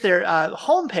 Here's their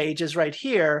homepage is right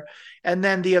here. And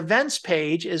then the events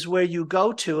page is where you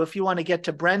go to if you want to get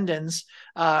to Brendan's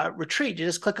retreat. You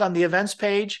just click on the events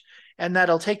page, and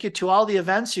that'll take you to all the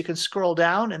events. You can scroll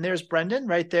down, and there's Brendan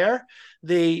right there.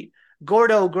 The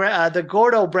Gordo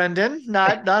Brendan,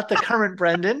 not the current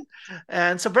Brendan.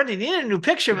 And so, Brendan, you need a new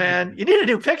picture, man. You need a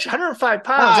new picture. 105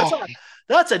 pounds. Wow.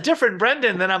 That's a different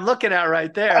Brendan than I'm looking at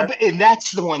right there. And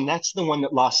that's the one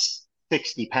that lost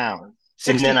 60 pounds.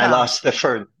 60 and then pounds. I lost the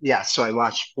fur. Yeah, so I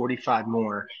lost 45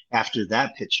 more after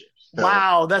that picture. So,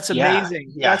 wow, that's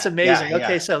amazing. That's amazing.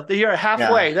 Okay, so you're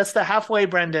halfway. Yeah. That's the halfway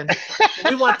Brendan.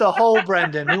 We want the whole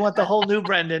Brendan. We want the whole new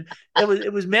Brendan.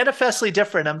 It was manifestly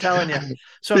different, I'm telling you.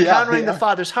 So encountering the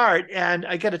Father's heart. And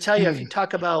I got to tell you, if you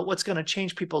talk about what's going to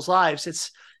change people's lives,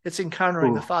 it's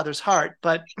encountering the Father's heart.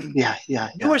 But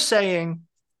you were saying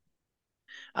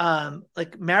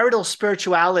like marital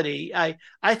spirituality.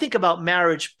 I think about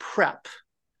marriage prep,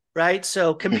 right?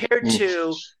 So compared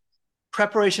to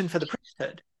preparation for the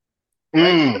priesthood.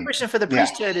 Right? Preparation for the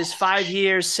priesthood is 5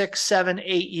 years, 6, 7,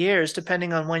 8 years,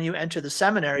 depending on when you enter the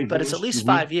seminary, but it's at least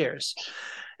 5 years.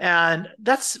 And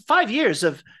that's 5 years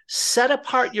of set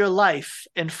apart your life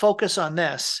and focus on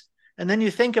this. And then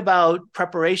you think about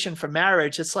preparation for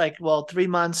marriage. It's like, well, 3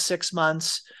 months, 6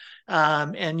 months,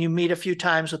 and you meet a few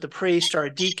times with a priest or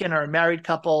a deacon or a married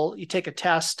couple. You take a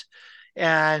test,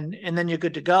 and then you're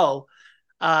good to go.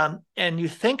 And you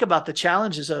think about the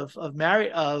challenges of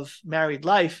married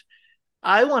life.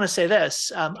 I want to say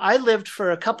this. I lived for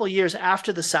a couple of years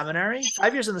after the seminary,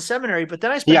 5 years in the seminary, but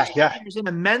then I spent 2 years in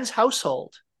a men's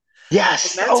household.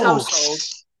 Yes. Household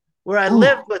where I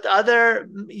lived with other,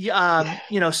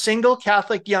 single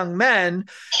Catholic young men.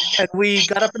 And we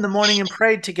got up in the morning and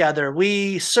prayed together.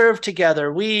 We served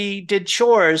together. We did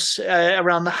chores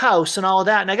around the house and all of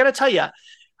that. And I got to tell you,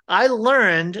 I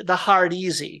learned the hard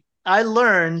easy. I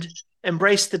learned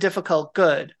embrace the difficult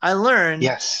good. I learned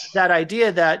that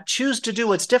idea that choose to do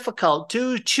what's difficult,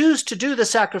 choose to do the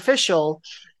sacrificial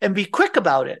and be quick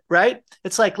about it, right?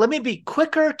 It's like, let me be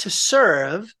quicker to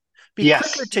serve,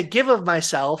 quicker to give of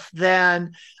myself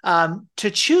than to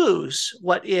choose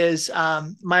what is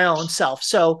my own self.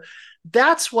 So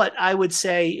that's what I would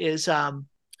say is one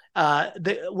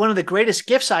of the greatest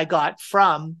gifts I got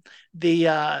from the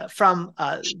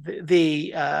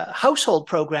household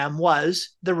program was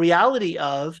the reality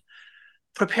of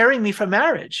preparing me for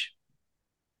marriage.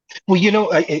 Well,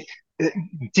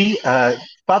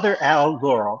 Father Al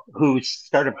Laurel, who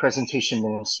started Presentation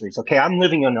Ministries. Okay, I'm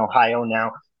living in Ohio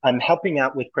now. I'm helping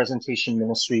out with Presentation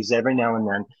Ministries every now and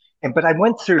then. But I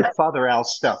went through Father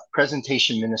Al's stuff,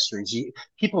 Presentation Ministries.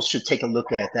 People should take a look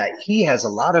at that. He has a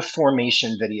lot of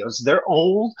formation videos. They're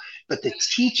old, but the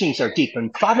teachings are deep.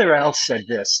 And Father Al said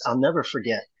this, I'll never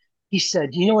forget. He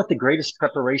said, you know what the greatest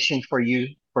preparation for you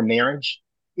for marriage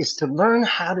is? To learn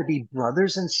how to be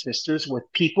brothers and sisters with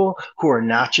people who are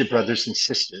not your brothers and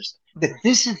sisters. That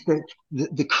this is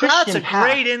the Christian That's a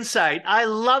path. Great insight. I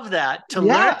love that. To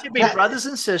learn to be brothers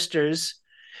and sisters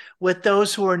with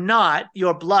those who are not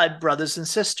your blood brothers and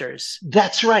sisters.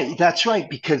 That's right. That's right.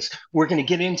 Because we're going to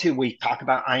get into, we talk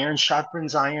about iron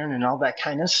sharpens iron and all that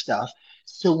kind of stuff.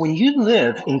 So when you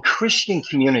live in Christian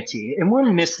community, and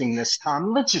we're missing this,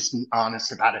 Tom, let's just be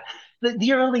honest about it.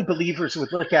 The early believers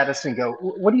would look at us and go,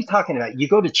 what are you talking about? You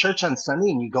go to church on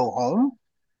Sunday and you go home?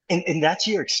 And that's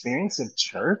your experience of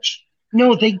church?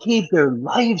 No, they gave their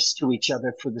lives to each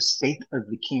other for the sake of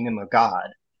the kingdom of God.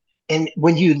 And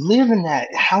when you live in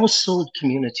that household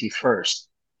community first,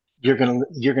 you're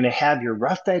gonna have your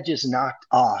rough edges knocked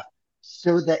off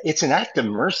so that it's an act of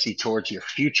mercy towards your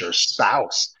future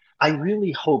spouse. I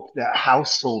really hope that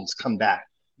households come back,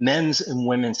 men's and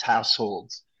women's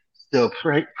households. So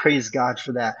praise God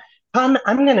for that. Tom,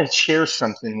 I'm going to share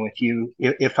something with you,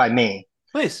 if I may.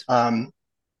 Please. Um,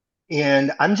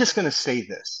 and I'm just going to say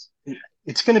this.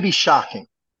 It's going to be shocking,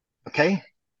 okay?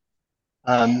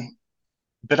 Um,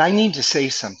 but I need to say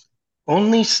something.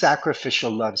 Only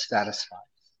sacrificial love satisfies.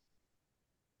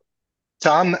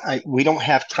 Tom, we don't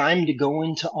have time to go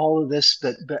into all of this,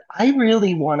 but I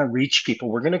really want to reach people.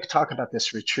 We're going to talk about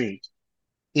this retreat.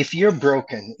 If you're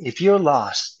broken, if you're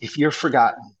lost, if you're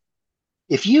forgotten,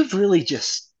 if you've really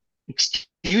just,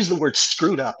 excuse the word,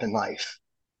 screwed up in life,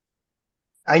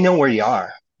 I know where you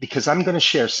are because I'm going to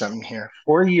share something here.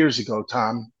 4 years ago,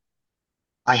 Tom,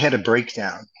 I had a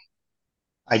breakdown.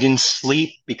 I didn't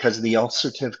sleep because of the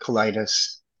ulcerative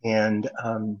colitis, and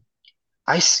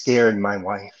I scared my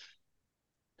wife.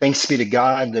 Thanks be to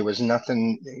God, there was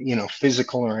nothing,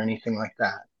 physical or anything like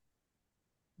that.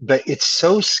 But it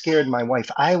so scared my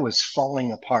wife. I was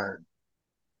falling apart.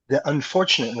 That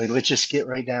unfortunately, let's just get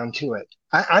right down to it.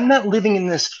 I'm not living in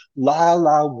this la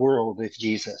la world with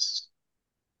Jesus.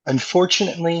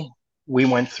 Unfortunately, we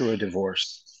went through a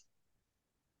divorce.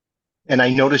 And I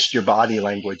noticed your body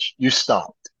language. You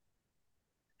stopped.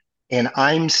 And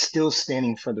I'm still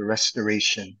standing for the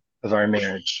restoration of our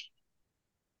marriage.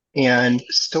 And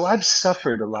so I've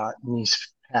suffered a lot in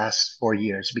these past 4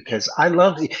 years because I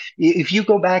love, if you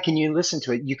go back and you listen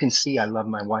to it, you can see I love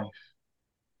my wife.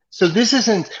 So this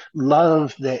isn't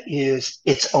love that is,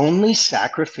 it's only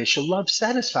sacrificial love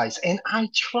satisfies. And I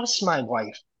trust my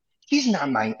wife. She's not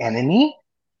my enemy.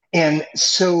 And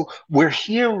so we're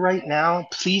here right now.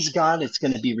 Please God, it's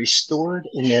going to be restored.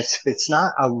 And if it's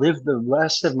not, I'll live the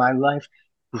rest of my life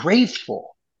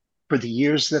grateful for the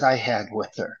years that I had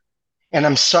with her. And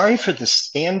I'm sorry for the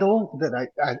scandal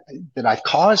that I've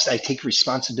caused. I take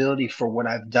responsibility for what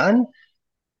I've done,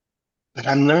 but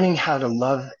I'm learning how to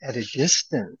love at a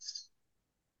distance.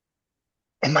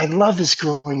 And my love is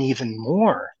growing even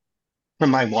more for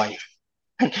my wife.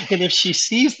 And if she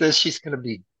sees this, she's going to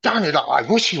be, darn it all, I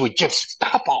wish you would just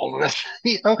stop all of this,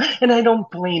 And I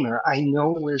don't blame her. I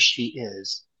know where she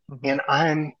is. Mm-hmm.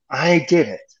 And I did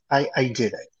it. I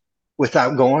did it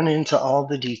without going into all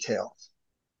the details.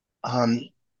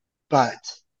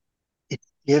 But it's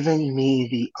given me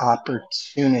the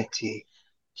opportunity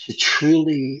to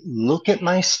truly look at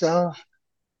myself.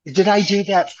 Did I do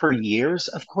that for years?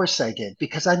 Of course I did,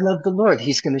 because I love the Lord.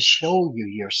 He's going to show you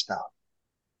your stuff.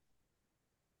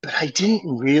 But I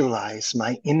didn't realize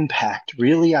my impact,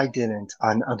 really I didn't,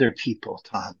 on other people,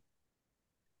 Tom.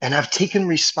 And I've taken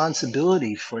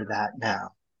responsibility for that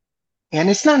now. And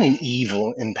it's not an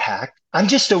evil impact. I'm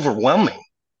just overwhelming.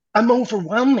 I'm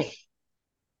overwhelming.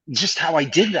 Just how I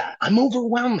did that. I'm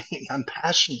overwhelming. I'm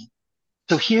passionate.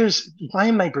 So why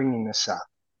am I bringing this up?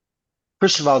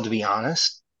 First of all, to be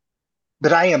honest,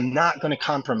 but I am not going to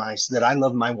compromise that I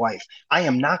love my wife. I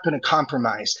am not going to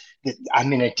compromise that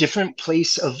I'm in a different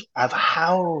place of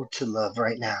how to love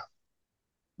right now.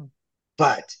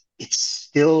 But it's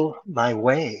still my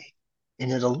way,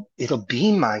 and it'll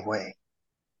be my way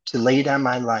to lay down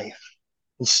my life.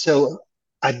 And so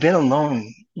I've been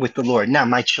alone with the Lord. Now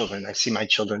my children, I see my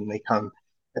children, they come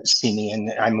see me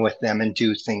and I'm with them and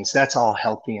do things. That's all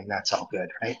healthy and that's all good,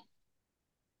 right?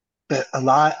 But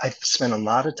I've spent a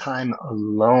lot of time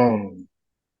alone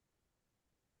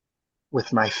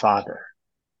with my father,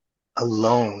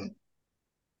 alone,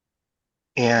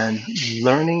 and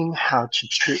learning how to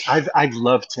treat. I've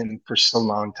loved him for so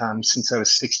long time, since I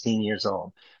was 16 years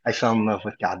old. I fell in love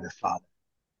with God the Father.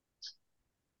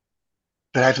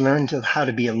 But I've learned how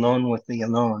to be alone with the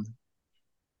alone.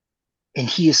 And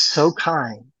he is so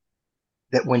kind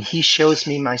that when he shows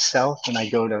me myself and I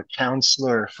go to a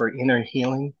counselor for inner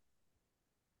healing,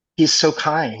 he's so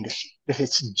kind that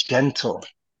it's gentle,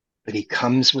 but he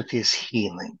comes with his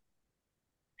healing.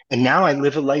 And now I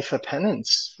live a life of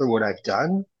penance for what I've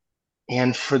done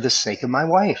and for the sake of my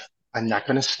wife. I'm not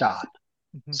going to stop.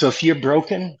 Mm-hmm. So if you're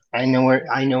broken, I know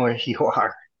where you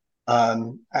are.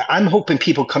 I'm hoping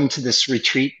people come to this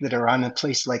retreat that are on a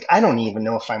place like, I don't even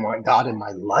know if I want God in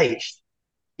my life.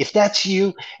 If that's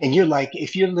you and you're like,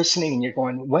 if you're listening and you're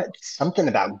going, what, something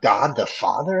about God the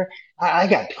Father? I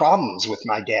got problems with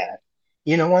my dad.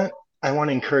 You know what? I want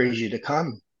to encourage you to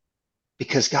come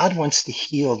because God wants to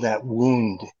heal that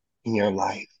wound in your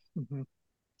life. Mm-hmm.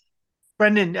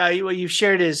 Brendan, what you've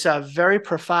shared is very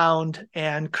profound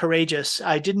and courageous.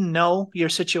 I didn't know your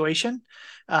situation.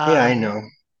 Yeah, I Um, know.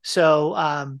 so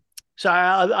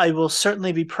I will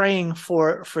certainly be praying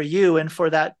for you and for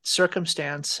that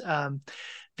circumstance.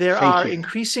 There Thank are you. an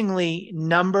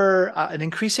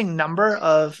increasing number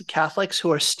of Catholics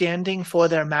who are standing for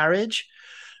their marriage,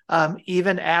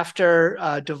 even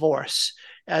after divorce,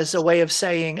 as a way of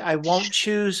saying, I won't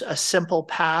choose a simple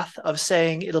path of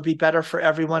saying it'll be better for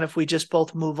everyone if we just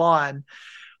both move on.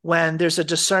 When there's a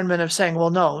discernment of saying, well,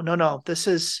 no, this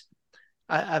is,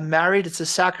 I'm married, it's a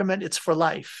sacrament, it's for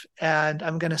life, and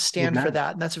I'm going to stand for Amen.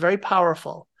 that. And that's very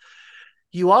powerful.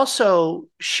 You also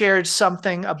shared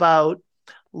something about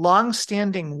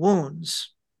long-standing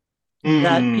wounds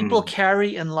that people Mm,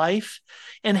 carry in life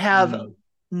and have mm.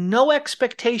 no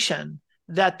expectation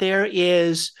that there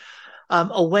is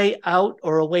a way out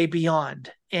or a way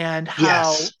beyond, and how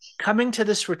Yes. coming to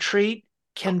this retreat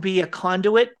can be a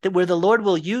conduit that where the Lord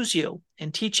will use you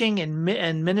in teaching and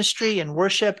ministry and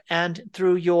worship, and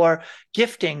through your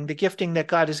gifting, the gifting that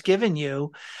God has given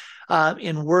you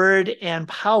in word and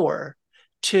power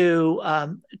to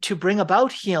bring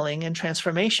about healing and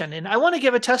transformation. And I want to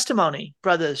give a testimony,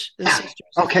 brothers and Yeah.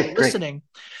 sisters, as Okay, you're great. listening.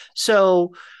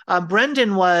 So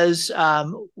Brendan was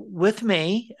with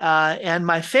me and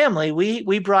my family.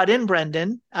 We brought in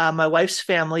Brendan. My wife's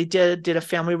family did a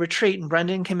family retreat, and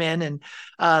Brendan came in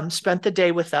and spent the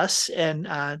day with us in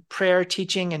prayer,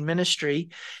 teaching, and ministry.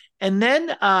 And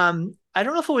then I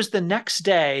don't know if it was the next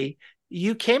day,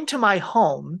 you came to my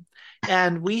home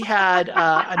and we had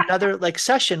another like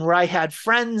session where I had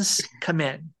friends come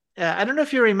in. I don't know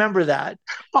if you remember that.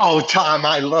 Oh, Tom,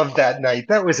 I love that night.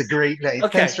 That was a great night.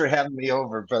 Thanks Okay, for having me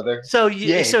over, brother. so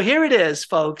Yay. here it is,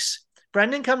 folks.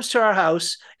 Brendan comes to our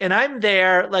house, and I'm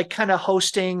there, like kind of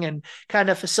hosting and kind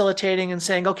of facilitating and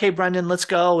saying, "Okay, Brendan, let's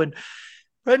go." And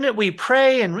Brendan, we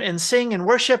pray and sing and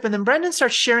worship, and then Brendan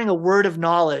starts sharing a word of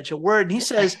knowledge, a word, and he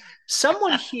says,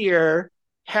 "Someone here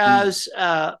Mm. has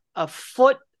a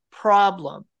foot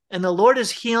problem, and the Lord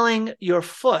is healing your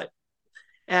foot."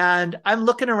 And I'm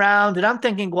looking around and I'm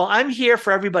thinking, well, I'm here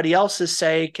for everybody else's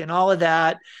sake and all of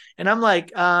that. And I'm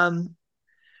like, no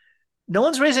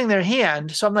one's raising their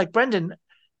hand. So I'm like, Brendan,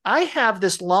 I have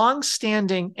this long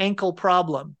standing ankle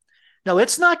problem. No,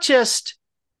 it's not just,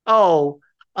 oh,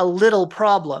 a little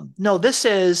problem. No, this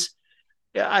is,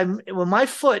 when my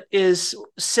foot is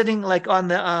sitting like on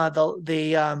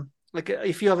like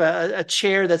if you have a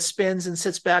chair that spins and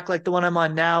sits back like the one I'm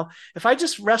on now, if I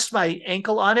just rest my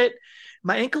ankle on it,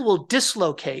 my ankle will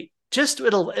dislocate. Just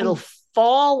it'll Oh,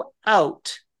 fall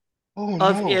out oh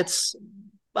of no. its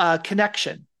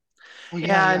connection. Oh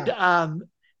yeah, And yeah.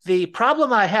 the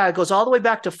problem I had goes all the way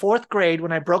back to fourth grade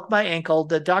when I broke my ankle.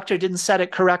 The doctor didn't set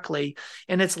it correctly,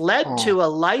 and it's led Oh, to a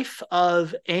life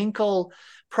of ankle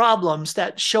problems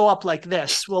that show up like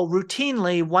this. Well,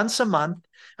 routinely once a month,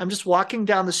 I'm just walking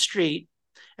down the street,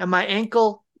 and my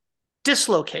ankle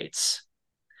dislocates,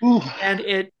 ooh. and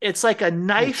it's like a It's,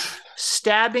 knife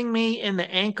stabbing me in the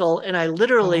ankle, and I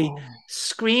literally oh,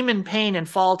 scream in pain and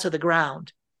fall to the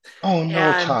ground. oh no,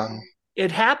 And Tom.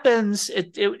 it happens,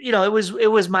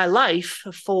 it was my life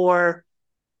for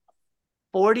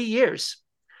 40 years,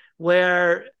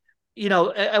 where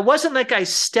it wasn't like I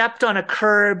stepped on a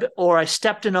curb or I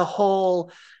stepped in a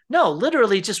hole. No,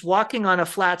 literally just walking on a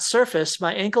flat surface,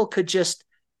 my ankle could just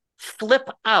flip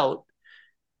out.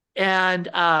 And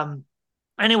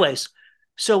anyways,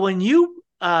 so when you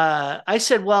I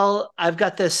said, well, I've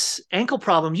got this ankle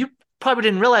problem. You probably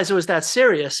didn't realize it was that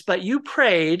serious, but you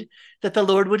prayed that the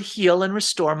Lord would heal and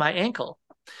restore my ankle.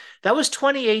 That was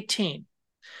 2018.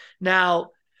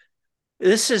 Now,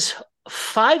 this is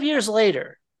 5 years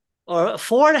later, or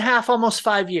 4.5, almost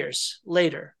 5 years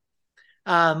later.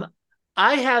 Um,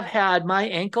 I have had my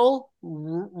ankle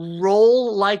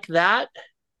roll like that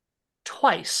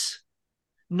twice,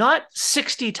 not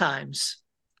 60 times,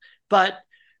 but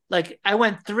like I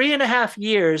went 3.5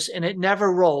 years and it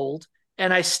never rolled.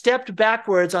 And I stepped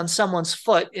backwards on someone's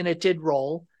foot and it did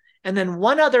roll. And then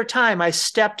one other time I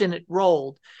stepped and it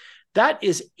rolled. That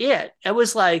is it. It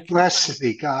was like Blessed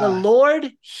be the God.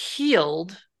 Lord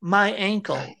healed my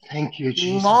ankle. Thank you,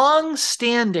 Jesus. Long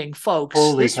standing, folks.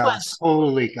 Holy This God. was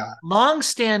Holy God. long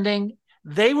standing.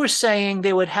 They were saying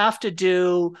they would have to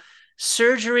do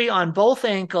surgery on both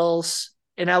ankles,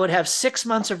 and I would have 6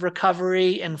 months of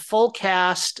recovery and full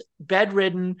cast,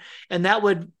 bedridden, and that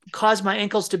would cause my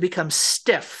ankles to become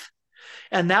stiff.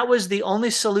 And that was the only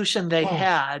solution they Oh,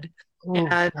 had. oh,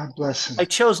 And God bless him. I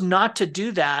chose not to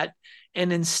do that.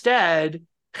 And instead,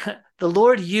 the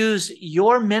Lord used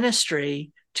your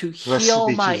ministry to Blessed heal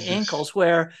be my Jesus. ankles,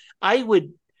 where I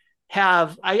would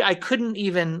I couldn't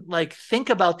even like think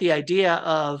about the idea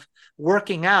of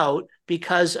working out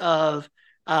because of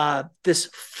this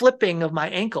flipping of my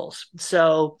ankles.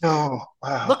 So Oh,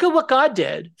 wow. look at what God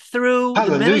did through the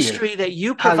Hallelujah. ministry that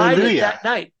you provided Hallelujah. that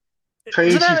night.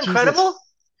 Praise Isn't that you, incredible? Jesus.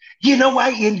 You know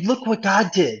what? And look what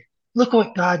God did. Look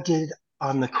what God did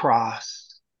on the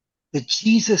cross. That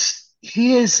Jesus,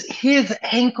 his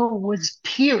ankle was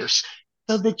pierced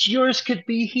so that yours could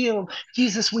be healed.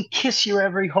 Jesus, we kiss your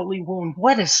every holy wound.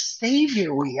 What a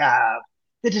Savior we have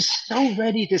that is so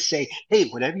ready to say, hey,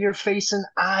 whatever you're facing,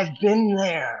 I've been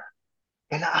there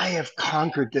and I have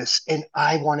conquered this and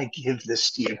I want to give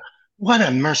this to you. What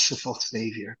a merciful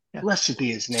Savior. Yeah. Blessed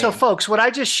be his name. So folks, what I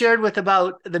just shared with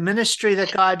about the ministry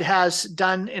that God has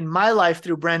done in my life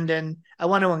through Brendan, I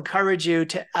want to encourage you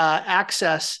to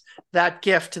access that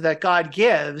gift that God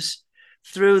gives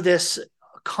through this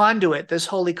conduit, this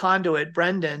holy conduit,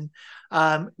 Brendan,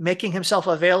 making himself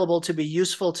available to be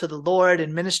useful to the Lord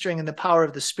and ministering in the power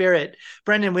of the Spirit.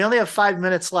 Brendan, we only have 5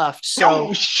 minutes left.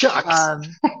 So shucks.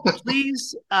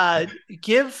 Please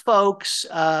give folks, you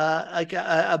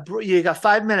got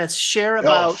 5 minutes, share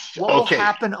about what will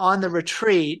happen on the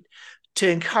retreat to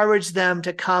encourage them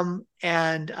to come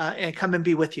and come and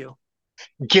be with you.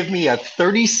 Give me a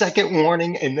 30-second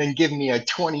warning and then give me a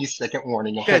 20-second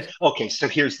warning. Okay? Good. Okay, so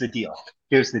here's the deal.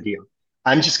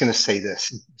 I'm just going to say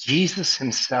this. Jesus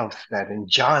himself said in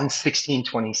John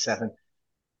 16:27,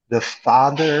 the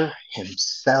Father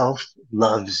himself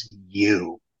loves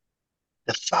you.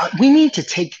 We need to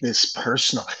take this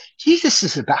personal. Jesus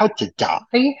is about to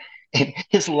die, and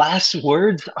his last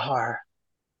words are,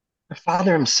 the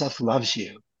Father himself loves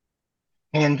you.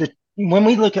 And when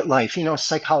we look at life,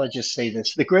 psychologists say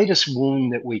this, the greatest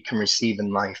wound that we can receive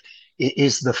in life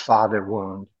is the father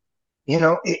wound.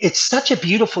 It's such a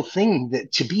beautiful thing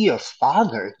that to be a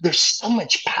father, there's so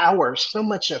much power, so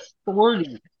much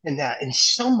authority in that, and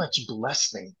so much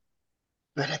blessing.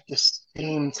 But at the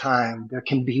same time, there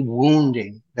can be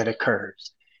wounding that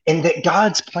occurs. And that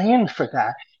God's plan for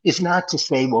that is not to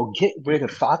say, well, get rid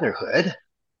of fatherhood.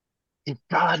 And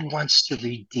God wants to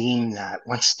redeem that,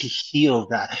 wants to heal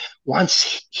that,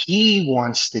 He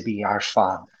wants to be our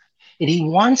Father. And He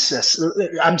wants us,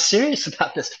 I'm serious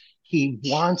about this, He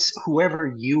wants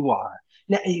whoever you are.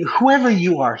 Now, whoever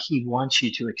you are, He wants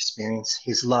you to experience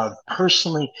His love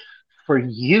personally for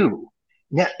you.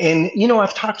 Now, and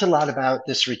I've talked a lot about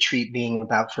this retreat being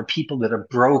about for people that are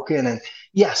broken, and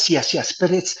yes,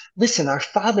 but listen, our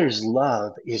Father's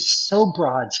love is so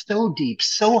broad, so deep,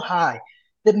 so high,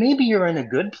 that maybe you're in a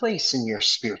good place in your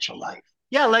spiritual life.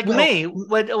 Yeah, me,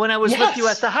 when I was with you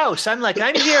at the house, I'm like,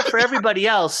 I'm here for everybody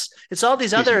else. It's all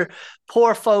these other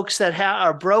poor folks that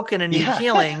are broken and need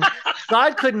healing.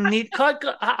 How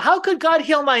could God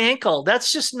heal my ankle?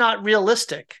 That's just not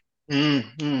realistic.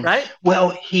 Mm-hmm. Right?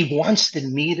 Well, He wants to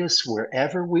meet us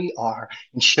wherever we are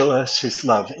and show us His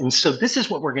love. And so this is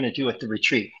what we're going to do at the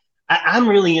retreat. I'm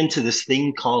really into this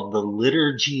thing called the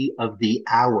Liturgy of the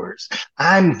Hours.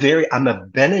 I'm a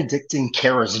Benedictine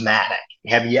charismatic.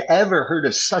 Have you ever heard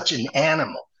of such an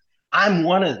animal? I'm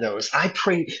one of those. I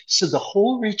pray. So the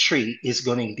whole retreat is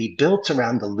going to be built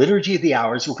around the Liturgy of the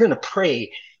Hours. We're going to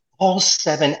pray all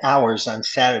 7 hours on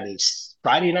Saturdays.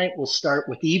 Friday night, we'll start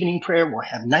with evening prayer. We'll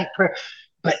have night prayer.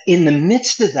 But in the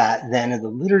midst of that, then, of the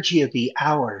Liturgy of the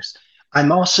Hours,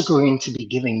 I'm also going to be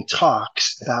giving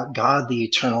talks about God, the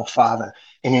Eternal Father,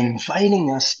 and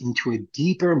inviting us into a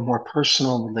deeper, more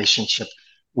personal relationship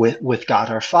with God,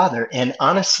 our Father. And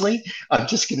honestly, I'm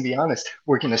just going to be honest,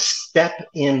 we're going to step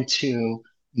into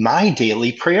my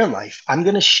daily prayer life. I'm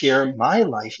going to share my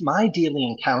life, my daily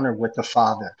encounter with the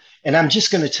Father. And I'm just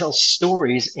going to tell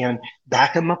stories and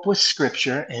back them up with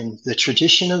scripture and the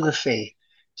tradition of the faith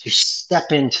to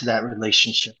step into that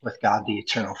relationship with God, the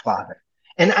Eternal Father.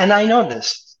 And I know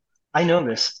this.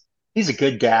 He's a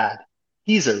good dad.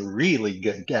 He's a really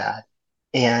good dad.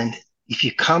 And if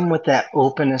you come with that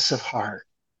openness of heart,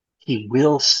 He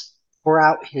will pour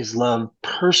out His love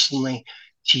personally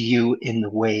to you in the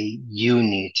way you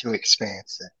need to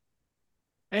experience it.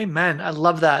 Amen. I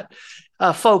love that.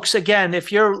 Folks, again,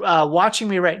 if you're watching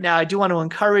me right now, I do want to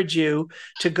encourage you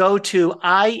to go to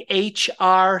ihrc.net,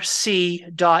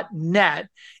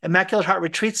 Immaculate Heart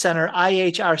Retreat Center,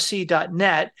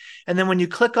 ihrc.net. And then when you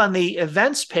click on the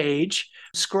events page,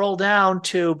 scroll down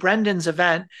to Brendan's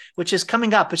event, which is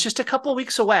coming up. It's just a couple of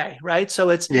weeks away, right? So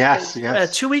it's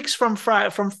 2 weeks from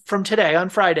today, on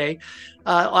Friday,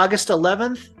 August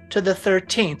 11th to the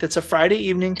 13th. It's a Friday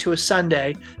evening to a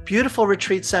Sunday. Beautiful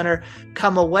retreat center.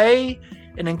 Come away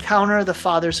and encounter the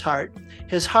Father's heart.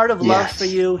 His heart of love for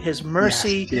you, His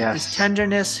mercy, His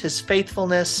tenderness, His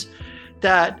faithfulness,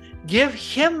 that Give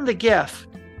him the gift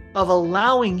of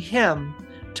allowing him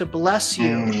to bless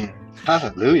you.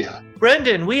 Hallelujah.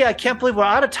 Brendan, I can't believe we're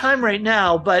out of time right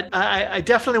now, but I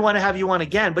definitely want to have you on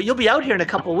again. But you'll be out here in a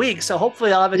couple of weeks, so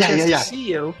hopefully I'll have a chance to see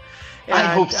you. And,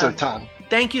 I hope so, Tom.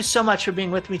 Thank you so much for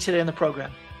being with me today on the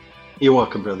program. You're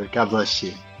welcome, brother. God bless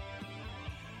you.